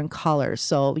leather in colors.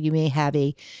 So you may have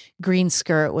a green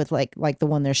skirt with like the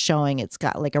one they're showing. It's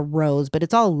got like a rose, but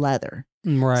it's all leather.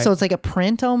 Right. So it's like a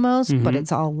print almost, but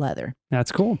it's all leather.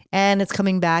 That's cool. And it's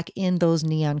coming back in those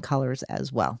neon colors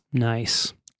as well.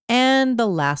 Nice. And the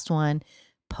last one,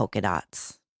 polka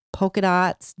dots. Polka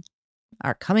dots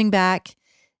are coming back.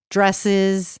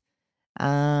 Dresses.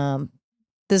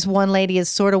 This one lady is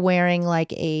sort of wearing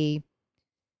like a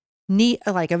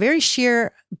very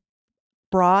sheer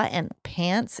bra and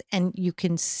pants, and you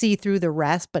can see through the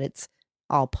rest, but it's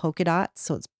all polka dots.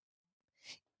 So it's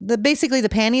basically the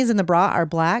panties and the bra are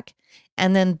black,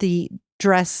 and then the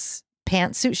dress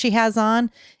pantsuit she has on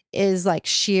is like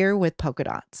sheer with polka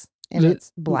dots, and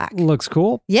it's black. Looks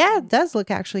cool. Yeah, it does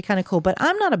look actually kind of cool, but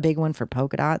I'm not a big one for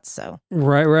polka dots, so.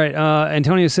 Right.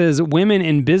 Antonio says, women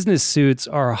in business suits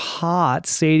are hot.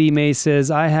 Sadie Mae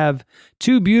says, I have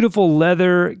 2 beautiful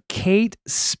leather Kate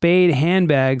Spade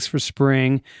handbags for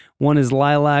spring. One is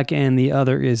lilac and the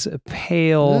other is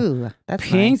pale that's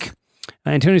pink. Nice.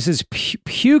 Antonio says,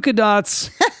 polka dots,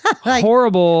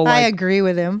 horrible. I agree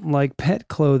with him. Like pet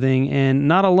clothing. And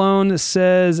Not Alone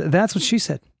says, that's what she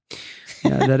said.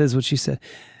 Yeah, that is what she said.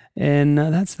 And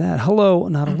that's that. Hello,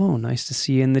 Not Alone. Nice to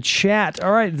see you in the chat.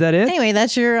 All right, is that it? Anyway,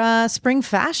 that's your spring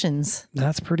fashions.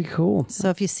 That's pretty cool. So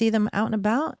if you see them out and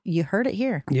about, you heard it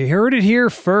here. You heard it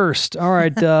here first. All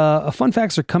right, fun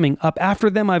facts are coming up. After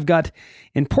them, I've got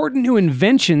important new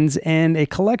inventions and a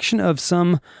collection of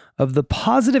some of the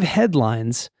positive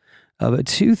headlines of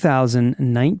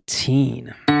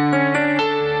 2019. You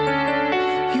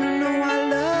know I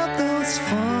love those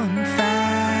fun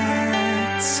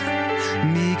facts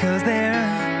because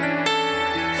they're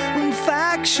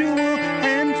factual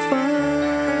and fun.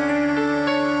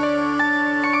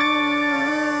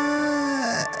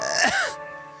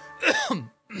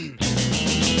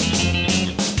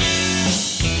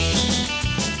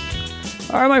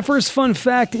 All right, my first fun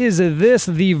fact is this.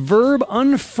 The verb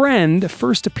unfriend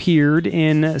first appeared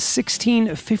in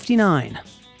 1659.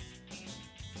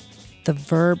 The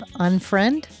verb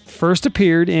unfriend? First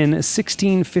appeared in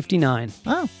 1659.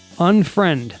 Oh.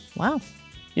 Unfriend. Wow.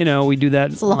 You know, we do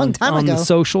that it's a long time on ago. The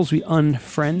socials. We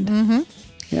unfriend. Mm-hmm.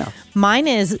 Yeah. Mine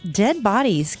is dead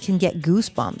bodies can get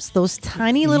goosebumps. Those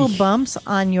tiny little bumps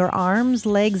on your arms,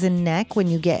 legs, and neck when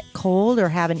you get cold or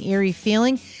have an eerie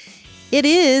feeling. It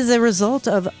is a result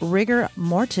of rigor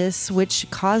mortis, which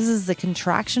causes the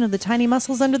contraction of the tiny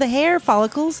muscles under the hair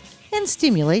follicles and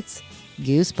stimulates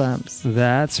goosebumps.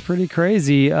 That's pretty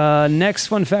crazy. Next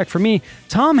fun fact for me.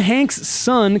 Tom Hanks'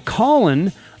 son,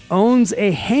 Colin, owns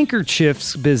a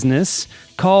handkerchiefs business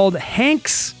called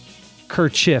Hank's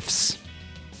Kerchiefs.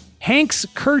 Hank's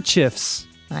Kerchiefs.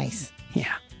 Nice.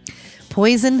 Yeah.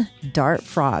 Poison dart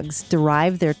frogs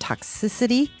derive their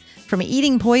toxicity from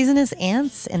eating poisonous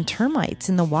ants and termites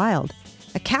in the wild.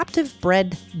 A captive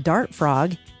bred dart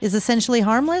frog is essentially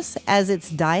harmless as its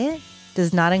diet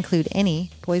does not include any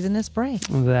poisonous prey.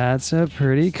 That's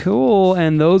pretty cool.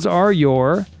 And those are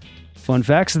your fun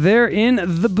facts. They're in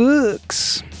the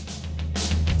books.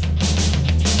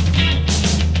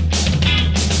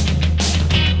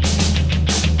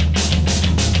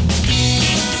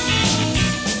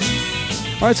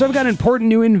 All right, so I've got important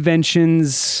new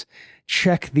inventions.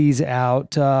 Check these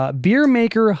out. Beer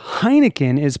maker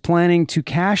Heineken is planning to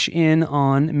cash in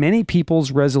on many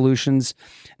people's resolutions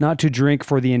not to drink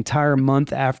for the entire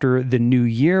month after the new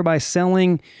year by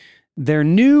selling their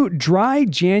new Dry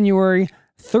January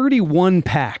 31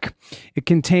 pack. It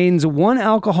contains 1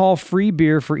 alcohol-free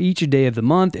beer for each day of the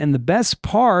month, and the best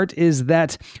part is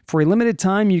that for a limited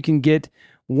time, you can get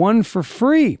 1 for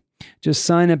free. Just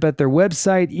sign up at their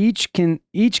website. Each can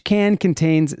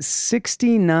contains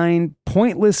 69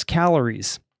 pointless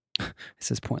calories. It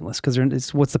says pointless because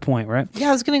what's the point, right? Yeah,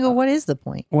 I was going to go, what is the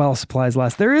point? Well, supplies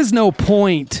last. There is no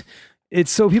point.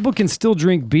 It's so people can still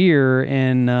drink beer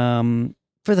and...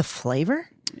 For the flavor?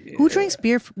 Who drinks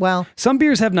beer? Well, some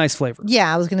beers have nice flavor.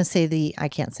 Yeah, I was going to say I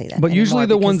can't say that. But usually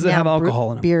the ones that now have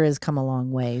alcohol in them. Beer has come a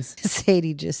long ways.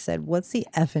 Sadie just said, what's the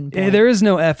effing point? There is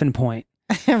no effing point.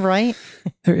 Right?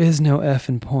 There is no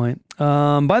effing point.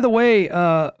 By the way,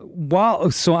 I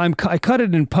cut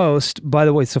it in post. By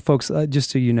the way, so folks, just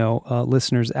so you know,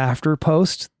 listeners, after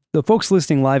post, the folks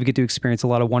listening live get to experience a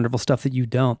lot of wonderful stuff that you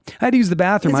don't. I had to use the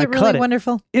bathroom. Is I it cut really it.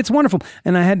 wonderful? It's wonderful.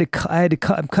 And I had to cut,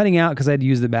 I'm cutting out because I had to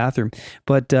use the bathroom.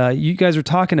 But you guys were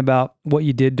talking about what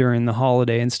you did during the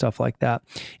holiday and stuff like that.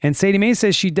 And Sadie Mae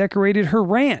says she decorated her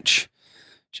ranch.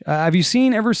 Have you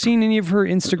ever seen any of her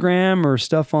Instagram or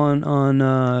stuff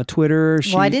on Twitter?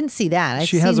 Well, I didn't see that.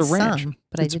 She has a ranch,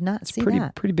 but I did not see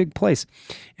that. Pretty big place.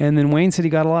 And then Wayne said he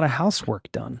got a lot of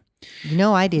housework done. You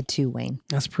know, I did too, Wayne.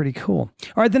 That's pretty cool.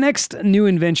 All right, the next new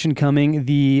invention coming.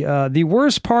 The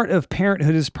worst part of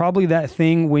parenthood is probably that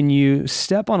thing when you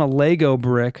step on a Lego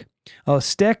brick.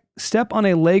 Step on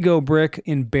a Lego brick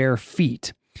in bare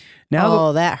feet.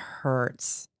 Now, that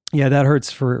hurts. Yeah, that hurts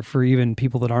for even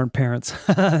people that aren't parents.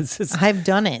 I've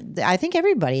done it. I think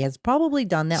everybody has probably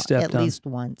done that at least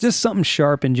once. Just something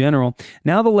sharp in general.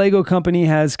 Now the Lego company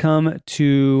has come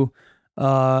to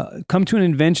an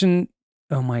invention.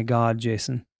 Oh my God,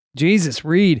 Jason. Jesus,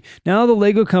 read. Now the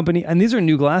Lego company, and these are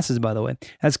new glasses, by the way,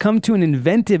 has come to an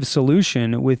inventive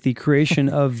solution with the creation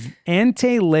of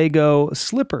anti-Lego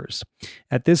slippers.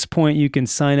 At this point, you can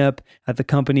sign up at the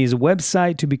company's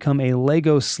website to become a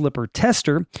Lego slipper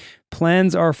tester.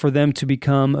 Plans are for them to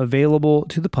become available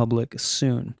to the public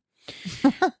soon.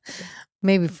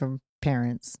 Maybe for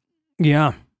parents.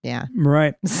 Yeah. Yeah.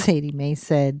 Right. Sadie Mae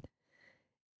said,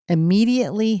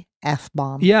 immediately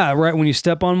F-bomb. Yeah, right. When you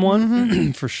step on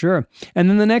one, for sure. And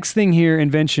then the next thing here,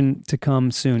 invention to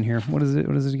come soon here. What is it?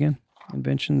 What is it again?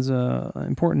 Inventions,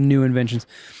 important new inventions.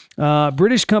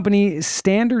 British company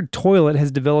Standard Toilet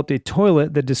has developed a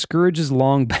toilet that discourages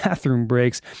long bathroom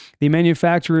breaks. The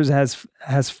manufacturer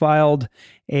has filed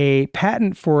a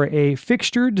patent for a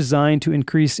fixture designed to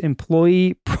increase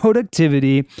employee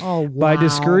productivity by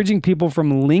discouraging people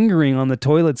from lingering on the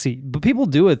toilet seat. But people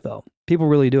do it, though. People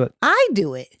really do it. I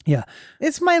do it. Yeah.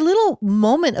 It's my little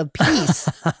moment of peace.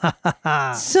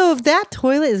 So if that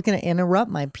toilet is going to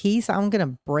interrupt my peace, I'm going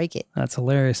to break it. That's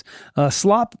hilarious.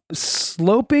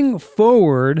 Sloping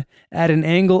forward at an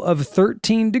angle of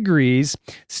 13 degrees,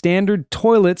 Standard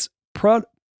Toilet's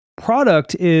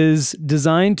product is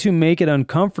designed to make it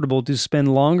uncomfortable to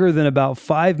spend longer than about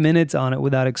 5 minutes on it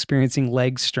without experiencing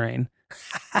leg strain.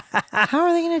 How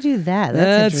are they going to do that?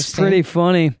 That's pretty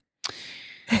funny.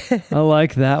 I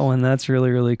like that one. That's really,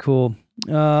 really cool.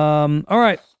 All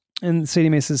right. And Sadie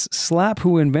Mae says, slap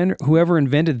whoever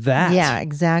invented that. Yeah,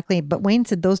 exactly. But Wayne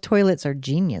said those toilets are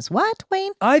genius. What,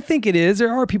 Wayne? I think it is.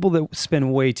 There are people that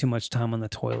spend way too much time on the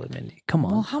toilet, Mindy. Come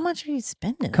on. Well, how much are you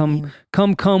spending? Come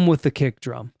with the kick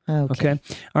drum. Okay.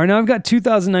 All right. Now I've got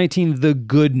 2019, the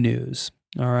good news.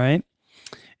 All right.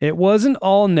 It wasn't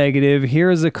all negative.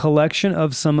 Here is a collection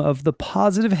of some of the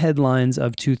positive headlines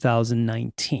of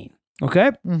 2019.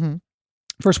 Okay. Mm-hmm.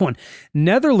 First one,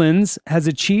 Netherlands has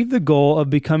achieved the goal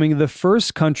of becoming the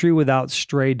first country without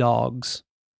stray dogs.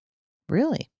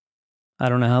 Really? I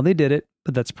don't know how they did it,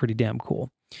 but that's pretty damn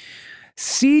cool.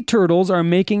 Sea turtles are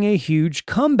making a huge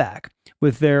comeback,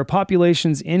 with their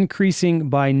populations increasing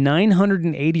by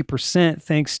 980%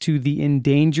 thanks to the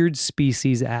Endangered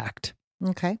Species Act.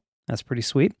 Okay. That's pretty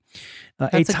sweet.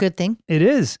 That's a good thing. It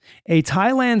is. A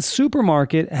Thailand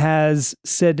supermarket has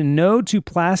said no to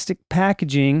plastic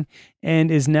packaging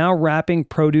and is now wrapping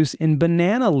produce in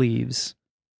banana leaves.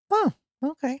 Oh,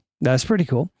 okay. That's pretty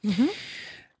cool. Mm-hmm.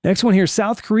 Next one here.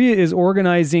 South Korea is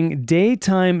organizing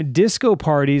daytime disco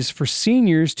parties for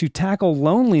seniors to tackle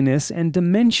loneliness and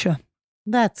dementia.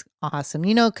 That's awesome.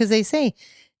 You know, because they say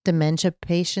dementia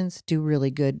patients do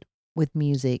really good with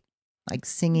music, like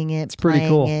singing it, it's pretty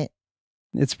cool.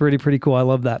 It's pretty cool. I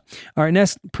love that. All right,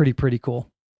 next, pretty cool.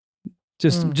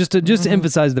 Just to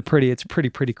emphasize the pretty, it's pretty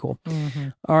cool. Mm-hmm.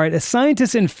 All right,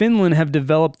 scientists in Finland have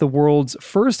developed the world's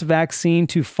first vaccine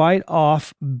to fight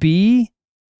off bee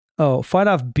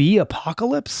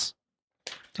apocalypse.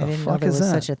 I didn't know there was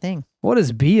such a thing. What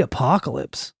is bee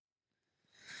apocalypse?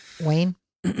 Wayne?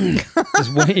 Is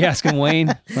Wayne asking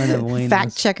Wayne?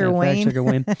 Fact checker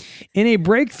Wayne. In a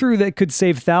breakthrough that could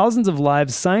save thousands of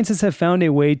lives, scientists have found a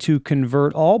way to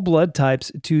convert all blood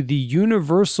types to the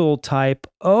universal type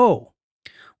O,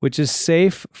 which is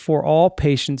safe for all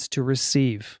patients to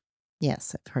receive.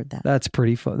 Yes, I've heard that. That's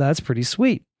pretty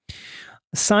sweet.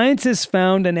 Scientists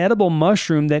found an edible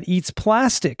mushroom that eats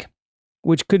plastic,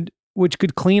 which could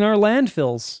clean our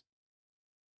landfills.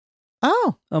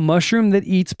 Oh, a mushroom that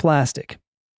eats plastic.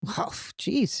 Oh,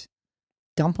 geez.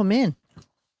 Dump them in.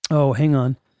 Oh, hang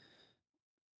on.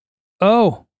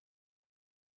 Oh.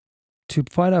 To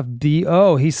fight off bee.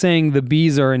 Oh, he's saying the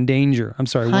bees are in danger. I'm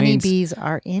sorry. Honeybees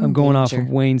are in danger. I'm going off of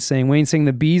Wayne's saying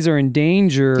the bees are in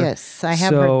danger. Yes, I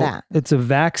have heard that. It's a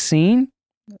vaccine.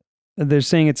 they're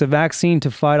saying it's a vaccine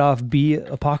to fight off bee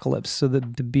apocalypse. So the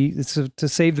bee, it's to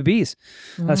save the bees.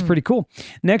 That's pretty cool.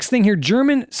 Next thing here,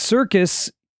 German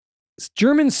circus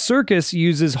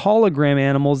uses hologram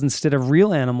animals instead of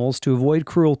real animals to avoid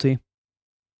cruelty.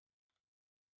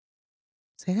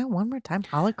 Say that one more time.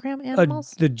 Hologram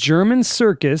animals? The German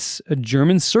circuses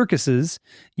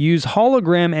use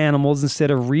hologram animals instead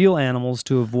of real animals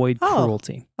to avoid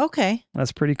cruelty. Okay.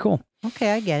 That's pretty cool.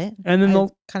 Okay, I get it. And then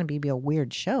it'd kind of be a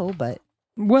weird show, but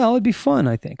well, it'd be fun,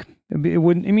 I think. It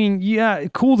wouldn't. I mean, yeah,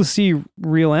 cool to see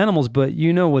real animals, but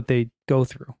you know what they go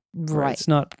through. right. It's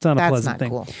not a That's pleasant not thing.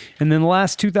 cool. And then the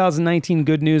last 2019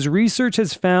 good news: research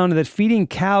has found that feeding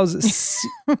cows.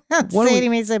 Sadie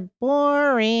Mae said,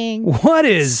 boring. What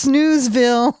is?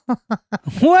 Snoozeville.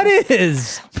 What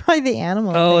is? Probably the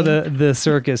animal. Oh, thing. the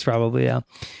circus, probably. Yeah.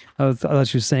 I thought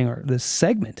she was saying this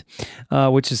segment,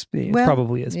 which is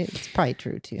probably is. It's probably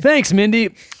true too. Thanks,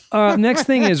 Mindy. Next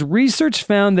thing is research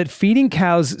found that feeding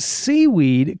cows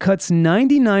seaweed cuts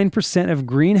 99% of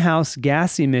greenhouse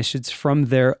gas emissions from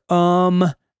their bum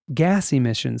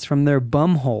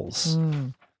holes.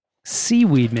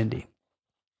 Seaweed, Mindy.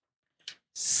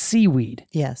 Seaweed.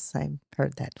 Yes, I've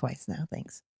heard that twice now.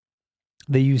 Thanks.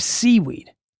 They use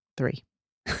seaweed, 3.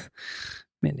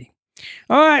 Mindy.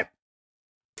 All right.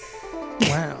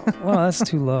 Wow. Well, that's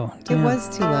too low. It was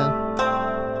too low.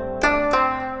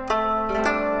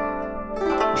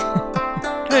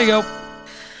 There you go.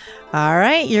 All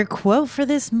right, your quote for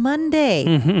this Monday.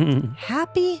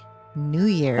 Happy New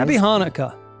Year. Happy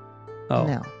Hanukkah. Oh,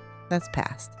 No, that's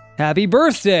past. happy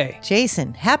birthday.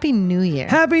 Jason, Happy New Year.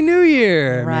 Happy New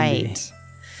Year. Right. Mindy.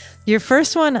 Your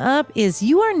first one up is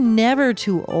you are never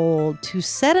too old to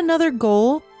set another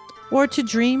goal or to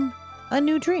dream a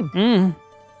new dream.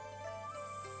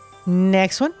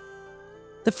 Next one.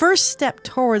 The first step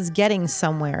towards getting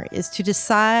somewhere is to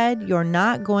decide you're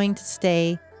not going to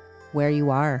stay where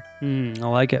you are. I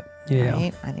like it. Yeah,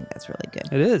 Right? I think that's really good.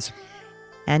 it is.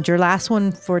 And your last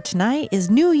one for tonight is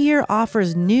New Year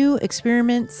offers new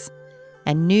experiments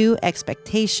and new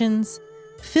expectations.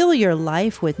 Fill your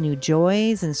life with new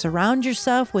joys and surround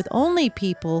yourself with only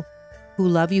people who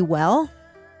love you well.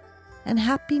 And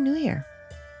Happy New Year.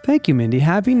 Thank you, Mindy.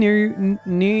 Happy New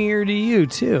Year to you,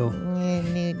 too.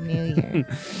 New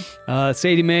Year.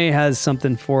 Sadie Mae has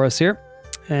something for us here.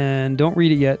 And don't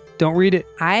read it yet. Don't read it.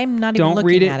 I'm not even Don't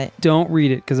read looking it. at it. Don't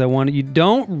read it because I want you.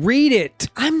 Don't read it.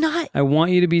 I'm not. I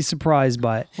want you to be surprised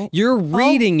by it. You're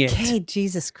reading Okay, it.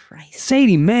 Jesus Christ.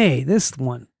 Sadie Mae, this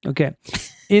one. Okay.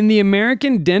 In the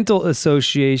American Dental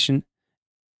Association,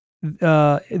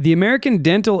 says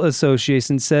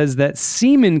that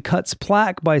semen cuts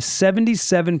plaque by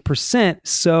 77%.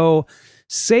 So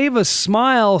save a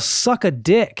smile, suck a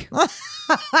dick.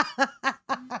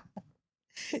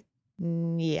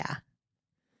 Yeah.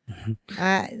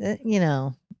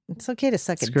 It's okay to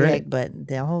suck It's a great. dick, but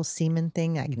the whole semen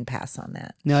thing, I can pass on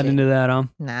that. Not shit. into that, huh?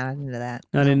 Not into that.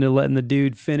 Not into letting the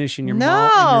dude finish in your No,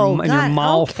 mouth. In your God,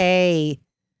 mouth. Okay.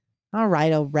 All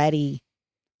right, already.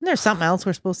 Isn't there something else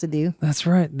we're supposed to do? That's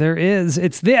right. There is.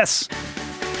 It's this.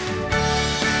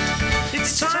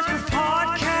 It's time for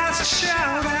podcast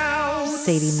shout outs.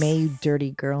 Sadie Mae, you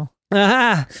dirty girl.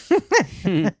 Ah.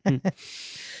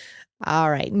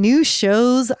 All right. New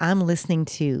shows I'm listening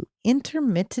to.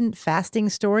 Intermittent Fasting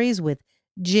Stories with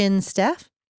Jen Steph.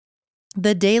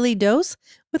 The Daily Dose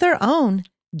with our own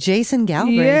Jason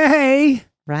Galbraith. Yay.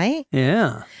 Right?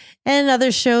 Yeah. And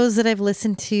other shows that I've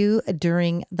listened to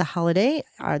during the holiday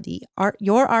are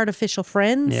Your Artificial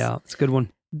Friends. Yeah. It's a good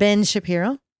one. Ben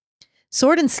Shapiro.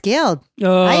 Sword and Scaled.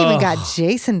 I even got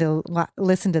Jason to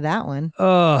listen to that one.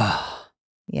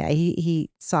 Yeah, he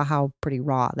saw how pretty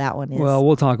raw that one is. Well,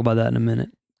 we'll talk about that in a minute.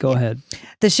 Go ahead.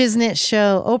 The Shiznit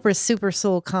Show, Oprah's Super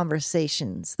Soul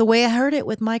Conversations, The Way I Heard It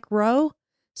with Mike Rowe,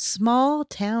 Small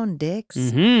Town Dicks,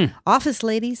 Office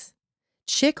Ladies,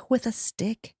 Chick with a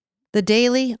Stick, The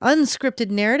Daily Unscripted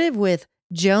Narrative with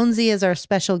Jonesy as our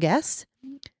special guest,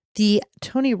 the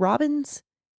Tony Robbins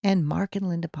and Mark and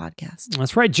Linda podcast.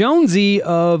 That's right. Jonesy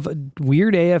of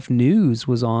Weird AF News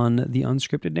was on the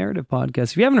Unscripted Narrative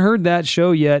podcast. If you haven't heard that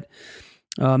show yet,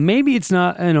 maybe it's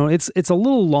not, it's a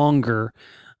little longer,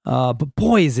 but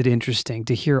boy, is it interesting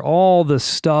to hear all the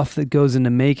stuff that goes into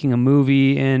making a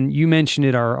movie. And you mentioned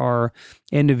it, our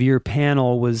end of year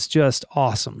panel was just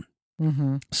awesome.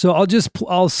 Mm-hmm. So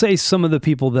I'll say some of the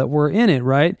people that were in it,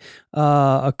 right?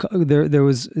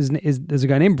 There's a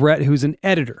guy named Brett who's an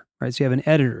editor, right? So you have an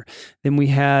editor. Then we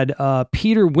had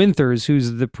Peter Winters,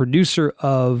 who's the producer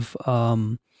of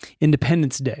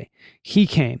Independence Day. He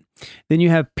came. Then you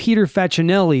have Peter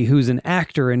Facinelli, who's an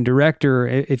actor and director.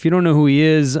 If you don't know who he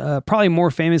is, probably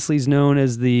more famously is known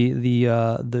as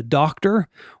the doctor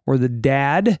or the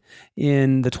dad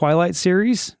in the Twilight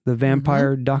series, the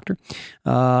vampire doctor.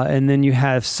 And then you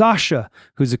have Sasha,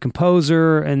 who's a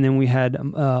composer. And then we had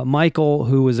Michael,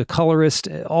 who was a colorist.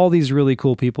 All these really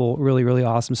cool people, really, really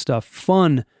awesome stuff.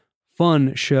 Fun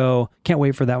show. Can't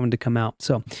wait for that one to come out.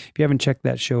 So if you haven't checked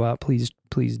that show out, please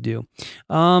do.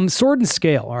 Sword and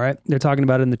Scale. All right. They're talking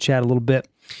about it in the chat a little bit.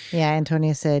 Yeah.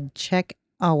 Antonio said, check.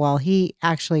 Oh, well, he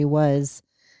actually was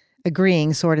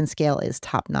agreeing. Sword and Scale is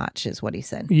top notch, is what he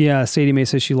said. Yeah. Sadie Mae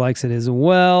says she likes it as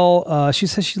well. She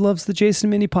says she loves the Jason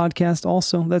and Mindy podcast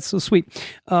also. That's so sweet.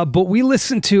 But we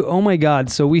listened to, oh my God.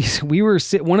 So we were,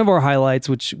 one of our highlights,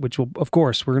 which will, of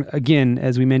course, we're going to, again,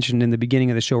 as we mentioned in the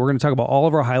beginning of the show, we're going to talk about all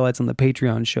of our highlights on the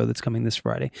Patreon show that's coming this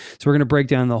Friday. So we're going to break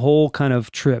down the whole kind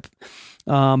of trip.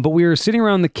 But we were sitting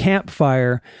around the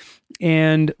campfire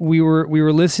and we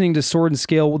were listening to Sword and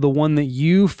Scale, the one that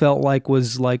you felt like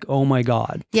was like, oh my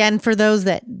God. Yeah. And for those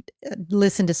that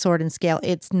listen to Sword and Scale,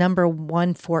 it's number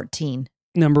 114.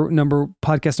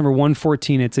 Podcast number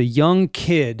 114. It's a young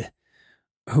kid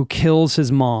who kills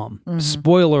his mom. Mm-hmm.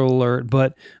 Spoiler alert,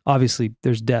 but obviously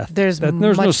there's death. There's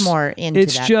much more into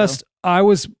it's that. It's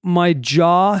just, my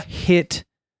jaw hit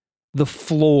the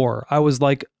floor. I was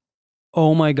like,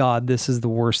 oh my God, this is the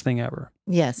worst thing ever.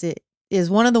 Yes, it is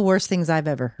one of the worst things I've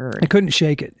ever heard. I couldn't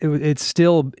shake it. It's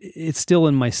still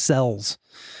in my cells.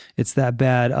 It's that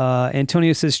bad.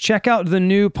 Antonio says, check out the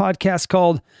new podcast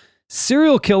called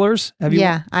Serial Killers. Have you?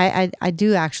 Yeah, I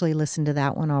do actually listen to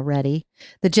that one already.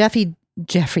 The Jeffy.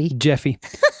 The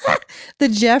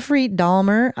Jeffrey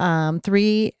Dahmer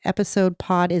 3-episode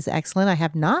pod is excellent. I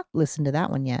have not listened to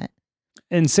that one yet.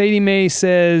 And Sadie Mae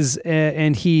says,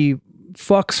 and he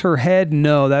fucks her head.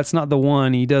 No, that's not the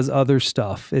one. He does other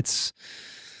stuff. It's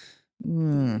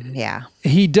yeah.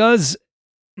 He does.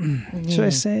 Should I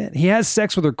say it? He has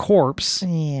sex with her corpse.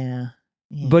 Yeah.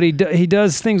 But he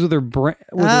does things with her brain.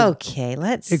 Okay,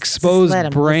 let's exposed let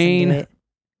him brain. listen to it.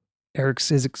 Eric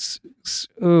says,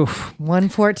 oof.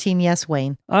 114. Yes,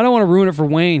 Wayne. I don't want to ruin it for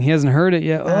Wayne. He hasn't heard it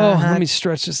yet. Oh, let me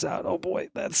stretch this out. Oh boy,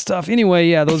 that's tough. Anyway,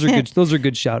 yeah, those are good. Those are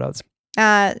good shout outs.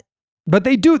 But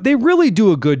they really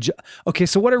do a good job. Okay,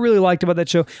 so what I really liked about that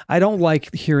show, I don't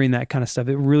like hearing that kind of stuff.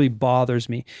 It really bothers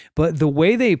me. But the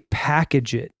way they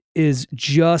package it is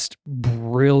just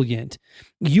brilliant.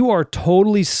 You are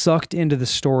totally sucked into the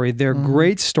story. They're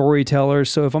great storytellers.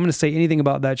 So if I'm going to say anything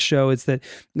about that show, it's that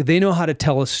they know how to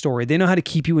tell a story. They know how to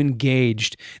keep you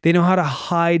engaged. They know how to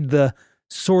hide the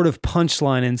sort of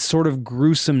punchline and sort of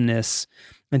gruesomeness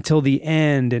until the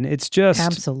end. And it's just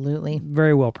absolutely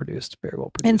very well produced. Very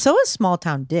well produced. And so is Small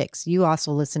Town Dicks. You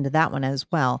also listened to that one as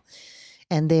well.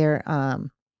 And they're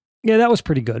yeah, that was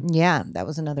pretty good. Yeah, that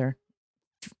was another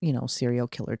serial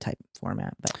killer type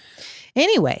format. But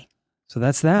anyway. So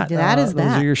that's that. Those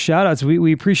are your shout outs.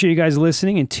 We appreciate you guys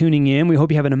listening and tuning in. We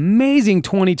hope you have an amazing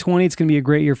 2020. It's going to be a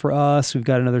great year for us. We've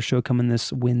got another show coming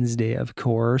this Wednesday, of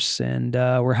course. And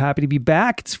we're happy to be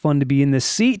back. It's fun to be in this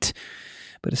seat.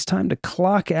 But it's time to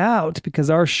clock out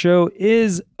because our show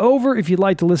is over. If you'd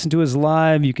like to listen to us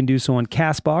live, you can do so on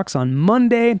CastBox on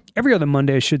Monday, every other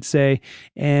Monday, I should say,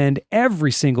 and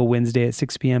every single Wednesday at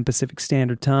 6 p.m. Pacific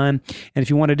Standard Time. And if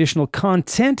you want additional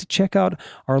content, check out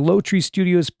our Low Tree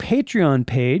Studios Patreon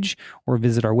page or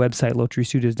visit our website,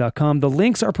 lowtreestudios.com. The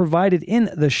links are provided in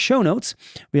the show notes.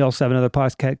 We also have another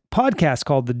podcast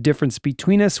called The Difference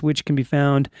Between Us, which can be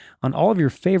found on all of your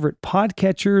favorite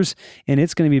podcatchers, and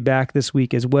it's going to be back this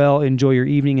week as well. Enjoy your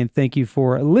evening, and thank you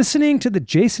for listening to the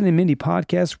Jason and Mindy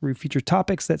podcast, where we feature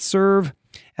topics that serve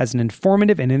as an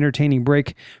informative and entertaining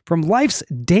break from life's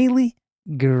daily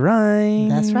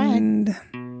grind. That's right.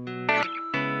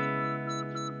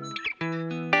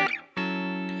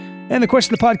 And the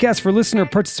question of the podcast for listener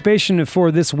participation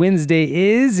for this Wednesday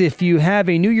is, if you have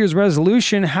a New Year's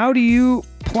resolution, how do you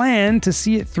plan to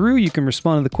see it through? You can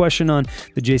respond to the question on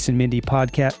the Jason and Mindy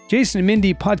podcast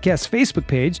Facebook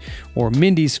page or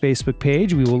Mindy's Facebook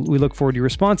page. We look forward to your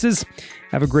responses.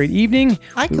 Have a great evening.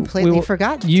 I completely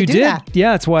forgot to do that.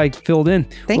 Yeah, that's why I filled in.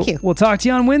 Thank you. We'll talk to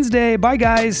you on Wednesday. Bye,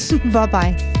 guys.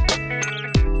 Bye-bye.